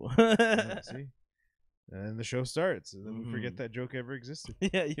 Whoa. See. And then the show starts, and then we forget that joke ever existed.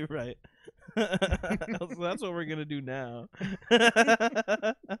 Yeah, you're right. So that's what we're gonna do now.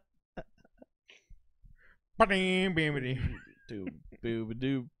 And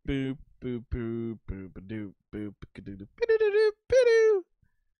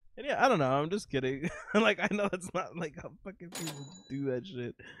yeah, I don't know. I'm just kidding. Like, I know it's not like how fucking people do that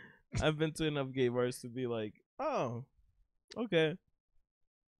shit. I've been to enough gay bars to be like, oh, okay.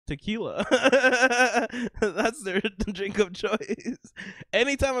 Tequila. That's their drink of choice.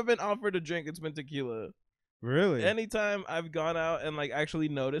 Anytime I've been offered a drink, it's been tequila. Really? Anytime I've gone out and like actually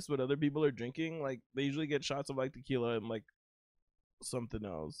noticed what other people are drinking, like they usually get shots of like tequila and like something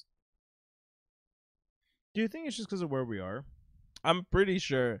else. Do you think it's just because of where we are? I'm pretty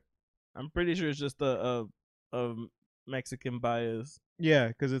sure it's just a Mexican bias. Yeah,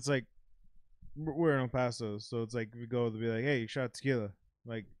 because it's like we're in El Paso, so it's like we go to be like, hey, shot of tequila.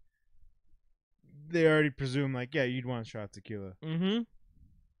 Like, they already presume, like, yeah, you'd want a shot of tequila. Mm-hmm.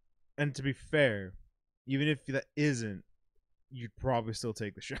 And to be fair, even if that isn't, you'd probably still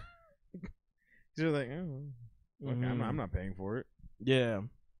take the shot. You're like, oh, okay, I'm not paying for it. Yeah.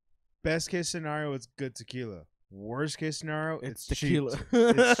 Best case scenario, it's good tequila. Worst case scenario, it's tequila. Cheap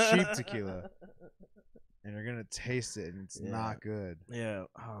it's cheap tequila. And you're going to taste it, and it's not good. Yeah.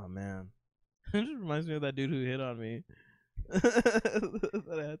 Oh, man. It just reminds me of that dude who hit on me.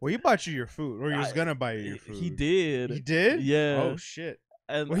 Well, he bought you your food, or he was gonna buy you your food. He did. He did? Yeah. Oh shit.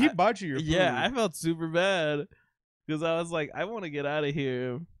 And Well, he bought you your food. Yeah, I felt super bad because I was like, I want to get out of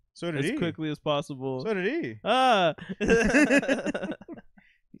here So did as he. quickly as possible. So did he. Ah.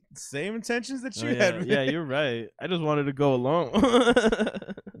 Same intentions that you Oh, had. yeah, you're right. I just wanted to go alone.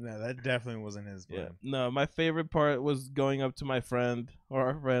 No, that definitely wasn't his plan. Yeah. No, my favorite part was going up to my friend or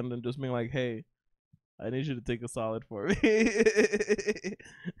our friend and just being like, "Hey, I need you to take a solid for me."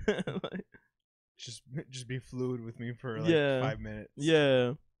 Like, just be fluid with me for like Yeah. 5 minutes.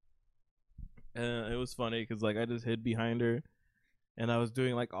 yeah. And it was funny because like I just hid behind her, and I was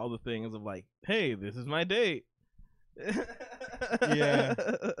doing like all the things of like, "Hey, this is my date." Yeah.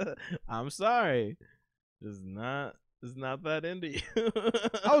 I'm sorry. It's not that into you.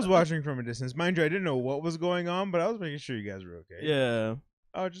 I was watching from a distance. Mind you, I didn't know what was going on, but I was making sure you guys were okay. Yeah.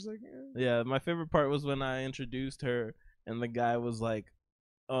 I was just like, Yeah, my favorite part was when I introduced her and the guy was like,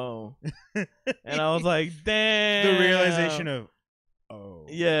 "Oh," and I was like, "Damn!" The realization of, oh,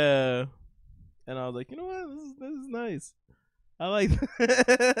 yeah, and I was like, "You know what? This is nice. I like."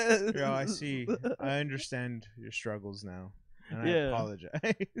 Yo, I see. I understand your struggles now, and I Yeah.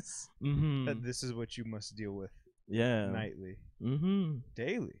 apologize Mm-hmm. that this is what you must deal with Yeah. nightly, Mm-hmm.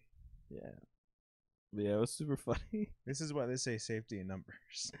 daily. Yeah. But yeah, it was super funny. This is why they say safety in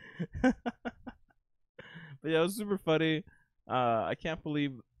numbers. But yeah, it was super funny. I can't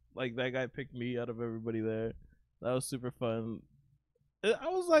believe like that guy picked me out of everybody there. That was super fun. I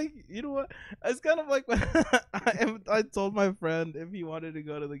was like, you know what? It's kind of like when I told my friend if he wanted to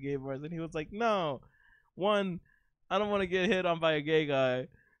go to the gay bars, and he was like, "No, one, I don't want to get hit on by a gay guy.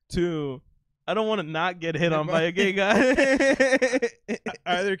 Two, I don't want to not get hit on by a gay guy.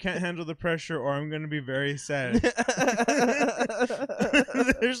 I either can't handle the pressure or I'm gonna be very sad.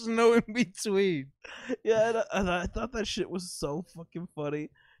 There's no in between. Yeah, and I thought that shit was so fucking funny.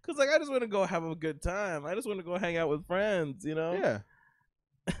 Cause like I just want to go have a good time. I just want to go hang out with friends, you know. Yeah.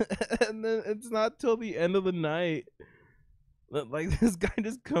 And then it's not till the end of the night that like this guy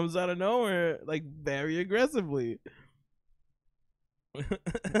just comes out of nowhere, like very aggressively.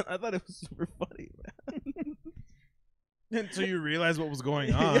 I thought it was super funny, man. Until you realize what was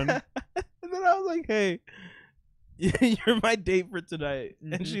going on. Yeah. And then I was like, "Hey, you're my date for tonight,"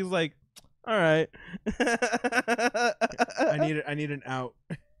 and she's like, "All right." I need an out.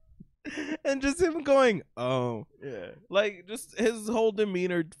 And just him going, "Oh," Yeah. like just his whole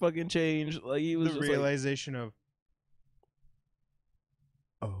demeanor fucking changed. Like he was The just realization of,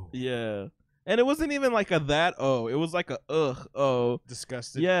 oh, yeah. And it wasn't even like a that oh, it was like a ugh oh.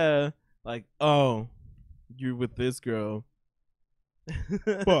 disgusted. Yeah, like oh, you're with this girl.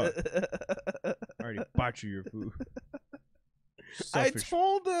 Fuck. I already bought you your food. I Selfish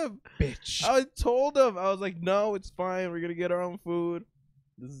told him. bitch. I told him. I was like, "No, it's fine. We're gonna get our own food.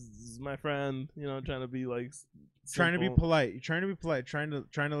 This is my friend. You know, trying to be like Trying to be simple." polite. You're trying to be polite. Trying to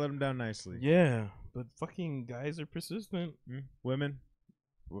let him down nicely. Yeah, but fucking guys are persistent. Women,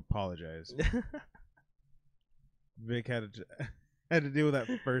 we apologize. Vic had to deal with that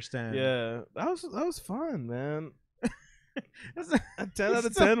firsthand. Yeah, that was fun, man. That's A 10 out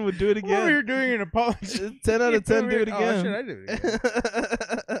of 10 would do it What again. were you doing an apology? 10 out of 10, do it Oh, again. shit, I did it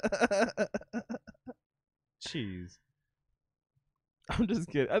again. Jeez. I'm just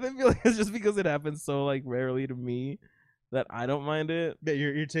kidding. I feel like it's just because it happens so like rarely to me that I don't mind it. That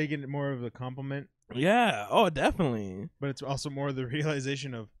you're taking it more of a compliment, Yeah. Oh, definitely. but it's also more the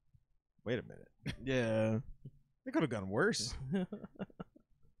realization of, wait a minute, Yeah. it could have gone worse.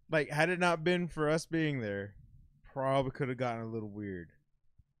 Like, had it not been for us being there, probably could have gotten a little weird.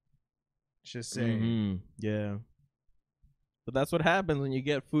 Just saying. Mhm. Yeah. But that's what happens when you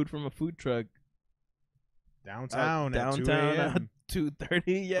get food from a food truck Downtown at 2 downtown a.m. at 2:30.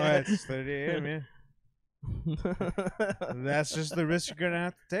 Oh, Yeah. it's 30 a.m., yeah. That's just the risk you're gonna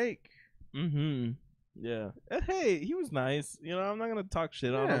have to take. Mm-hmm. Yeah. And hey, he was nice. You know, I'm not gonna talk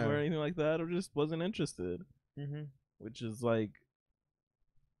shit on him or Yeah. anything like that. I just wasn't interested, Mm-hmm. which is like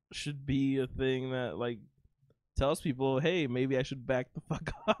should be a thing that like tells people, hey, maybe I should back the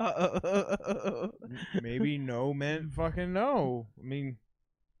fuck up. Maybe no meant fucking no. I mean,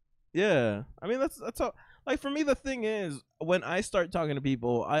 Yeah. I mean, that's how. Like for me, the thing is, when I start talking to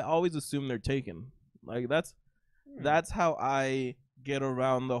people, I always assume they're taken. Like that's how I get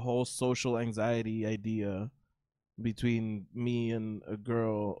around the whole social anxiety idea between me and a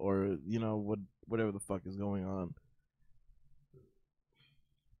girl, or you know whatever the fuck is going on.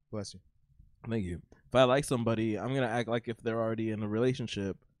 bless you. Thank you. If I like somebody, I'm gonna act like if they're already in a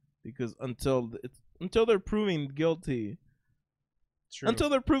relationship, because until they're proving guilty, True. until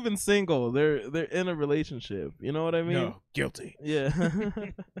they're proven single, they're in a relationship. You know what I mean? No, guilty. Yeah.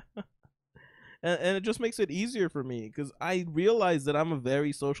 and it just makes it easier for me because I realize that I'm a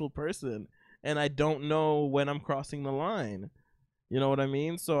very social person and I don't know when I'm crossing the line. You know what I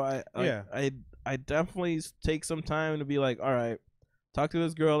mean? So Yeah. I definitely take some time to be like, all right, talk to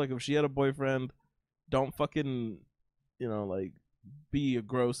this girl. Like if she had a boyfriend, don't fucking, like be a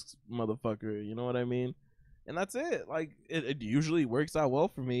gross motherfucker. You know what I mean? And that's it. Like it usually works out well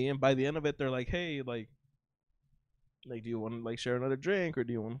for me. And by the end of it, they're like, hey, like do you want to like share another drink or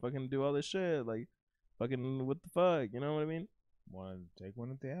do you want to fucking do all this shit? Like fucking what the fuck? You know what I mean? Want to take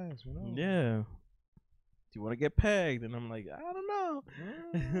one at the ass? You know? Yeah. Do you want to get pegged? And I'm like, I don't know.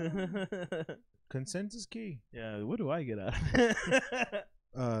 Consent is key. Yeah, what do I get out?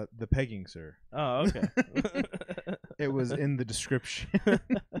 The pegging, sir. Oh, okay. It was in the description. But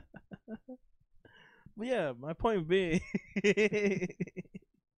yeah, my point being,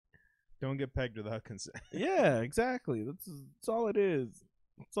 Don't get pegged without consent. yeah, exactly. That's all it is.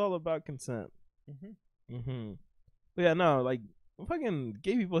 It's all about consent. But yeah, no, like fucking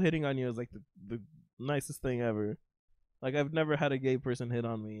gay people hitting on you is like the nicest thing ever. Like I've never had a gay person hit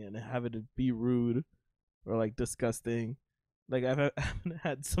on me and have it be rude or like disgusting. Like I haven't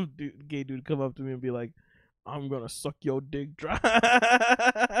had some gay dude come up to me and be like, "I'm gonna suck your dick dry."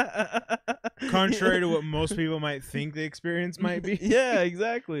 Contrary to what most people might think the experience might be. Yeah,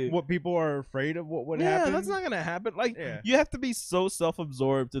 exactly. What people are afraid of what would yeah, happen. that's not gonna happen. Like Yeah. you have to be so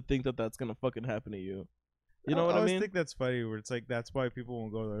self-absorbed to think that that's gonna fucking happen to you. You know what I always mean? think that's funny where it's like that's why people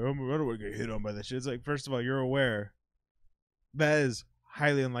won't go like, oh, I don't want to get hit on by this shit. It's like, first of all, you're aware that is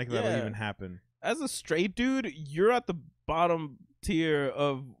highly unlikely that will even happen. As a straight dude, you're at the bottom tier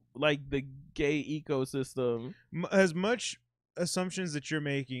of like the gay ecosystem. As much assumptions that you're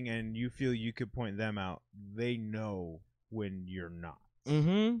making and you feel you could point them out, they know when you're not.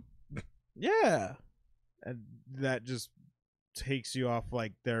 Yeah. And that just takes you off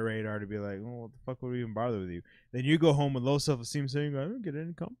like their radar to be like, oh, what the fuck would we even bother with you? Then you go home with low self-esteem saying, I don't get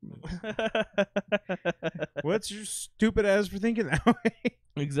any compliments. What's your stupid ass for thinking that way?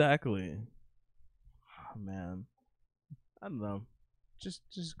 Exactly. Oh, man. I don't know. Just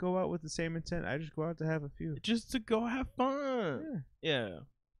go out with the same intent. I just go out to have a few. Just to go have fun. Yeah.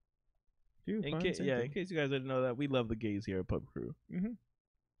 In case you guys didn't know that, we love the gays here at Pub Crew.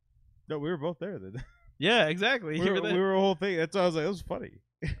 No, we were both there. Yeah, exactly. We were a whole thing. That's why I was like, it was funny.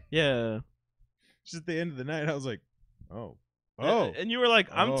 Yeah. Just at the end of the night, I was like, oh. And you were like,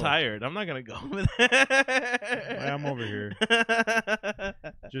 I'm tired. I'm not gonna go with I'm over here.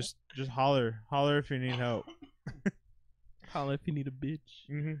 Just holler if you need help. Holler if you need a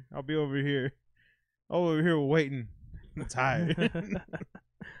bitch. I'll be over here. Waiting. I'm tired.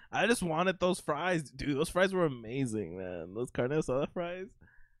 I just wanted those fries, dude. Those fries were amazing, man. Those carne asada fries.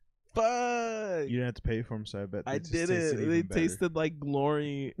 Fuck. You didn't have to pay for them, so I bet I did it. They tasted like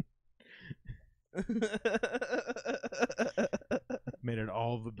glory. Made it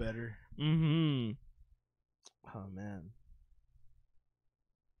all the better. Oh man,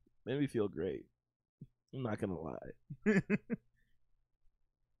 made me feel great. I'm not gonna lie.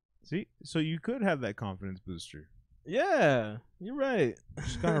 See, so you could have that confidence booster. Yeah, you're right.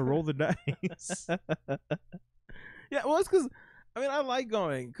 Just gotta roll the dice. Yeah, well, it's because I like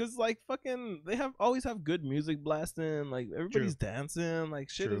going because like fucking they always have good music blasting. Like everybody's dancing. Like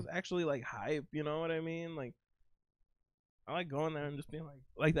shit is actually like hype. You know what I mean? Like I like going there and just being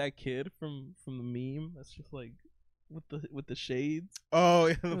like that kid from the meme that's just like with the shades. Oh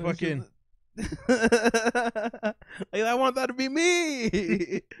yeah, the fucking. Like I want that to be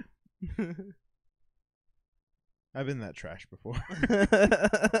me. I've been that trash before.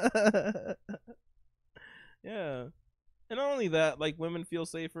 Yeah. And not only that, like women feel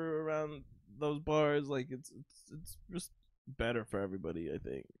safer around those bars. Like it's just better for everybody, I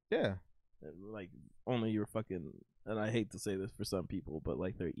think. Yeah. And, like only your fucking, and I hate to say this for some people, but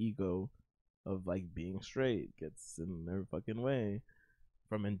like their ego of like being straight gets in their fucking way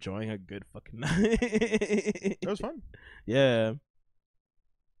from enjoying a good fucking night. It was fun. Yeah.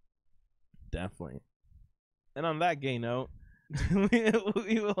 Definitely. And on that gay note,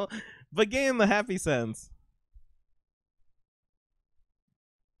 we will begin the happy sense.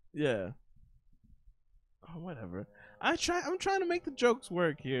 Yeah. Oh, whatever. I'm trying to make the jokes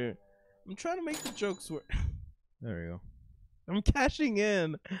work here. I'm trying to make the jokes work. There we go. I'm cashing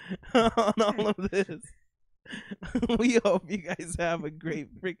in on all of this. We hope you guys have a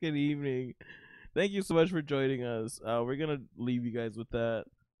great freaking evening. Thank you so much for joining us. We're gonna leave you guys with that.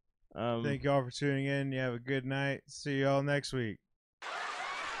 Thank you all for tuning in. You have a good night. See you all next week.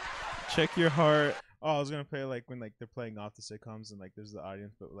 Check your heart. Oh, I was gonna play like when like they're playing off the sitcoms and like there's the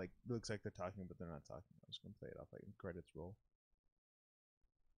audience, but like it looks like they're talking, but they're not talking. I was gonna play it off like credits roll.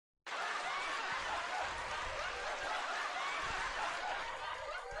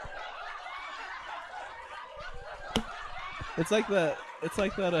 It's like that. It's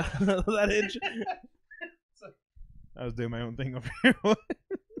like that. That I was doing my own thing over here. What?